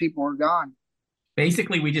most people are gone.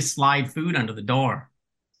 Basically, we just slide food under the door.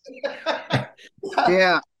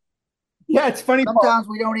 Yeah. Yeah, it's funny. Sometimes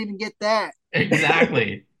Paul. we don't even get that.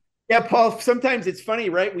 Exactly. Yeah, Paul, sometimes it's funny,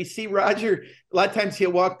 right? We see Roger, a lot of times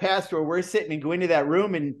he'll walk past where we're sitting and go into that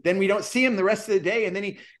room, and then we don't see him the rest of the day. And then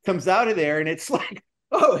he comes out of there and it's like,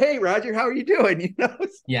 oh, hey, Roger, how are you doing?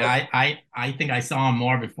 Yeah, I think I saw him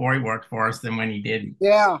more before he worked for us than when he did.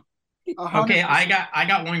 Yeah. Okay, 100%. I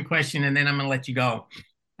got one question and then I'm gonna let you go.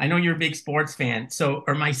 I know you're a big sports fan. So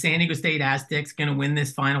are my San Diego State Aztecs gonna win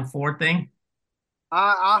this Final Four thing?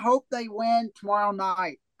 I hope they win tomorrow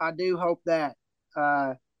night. I do hope that.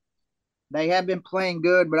 They have been playing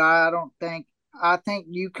good, but I don't think. I think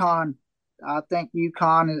UConn. I think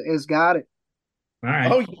UConn has got it. All right.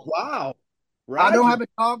 Oh, wow. I don't Roger. have a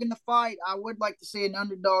dog in the fight. I would like to see an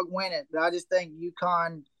underdog win it, but I just think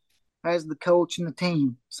UConn has the coach and the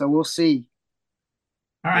team. So we'll see.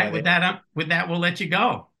 All right, Yeah, with that, we'll let you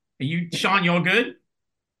go. Are you, Sean, you all good?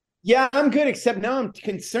 Yeah, I'm good, except now I'm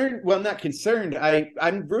concerned. Well, not concerned.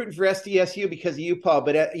 I'm rooting for SDSU because of you, Paul.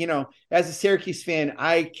 But as a Syracuse fan,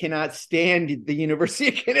 I cannot stand the University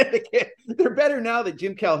of Connecticut. They're better now that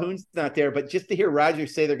Jim Calhoun's not there. But just to hear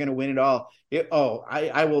Rogers say they're going to win it all,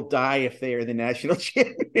 I will die if they are the national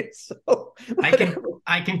champions. So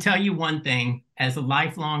I can tell you one thing, as a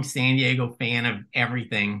lifelong San Diego fan of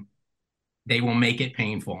everything, they will make it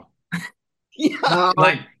painful. Yeah. No,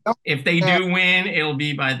 Like if they do win, it'll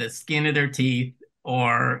be by the skin of their teeth,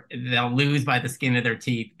 or they'll lose by the skin of their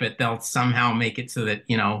teeth, but they'll somehow make it so that,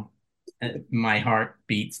 my heart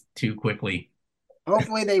beats too quickly.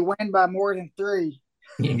 hopefully they win by more than 3.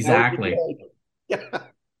 Exactly. Yeah.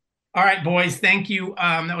 All right, boys. Thank you.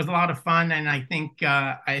 That was a lot of fun, and I think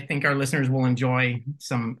our listeners will enjoy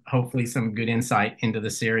hopefully some good insight into the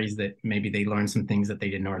series, that maybe they learned some things that they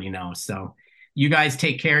didn't already know. So, you guys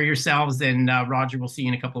take care of yourselves, and Roger, we'll see you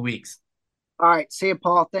in a couple of weeks. All right. See you,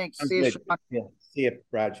 Paul. Thanks. I'm See you, good. Sean. Yeah. See you,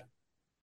 Roger.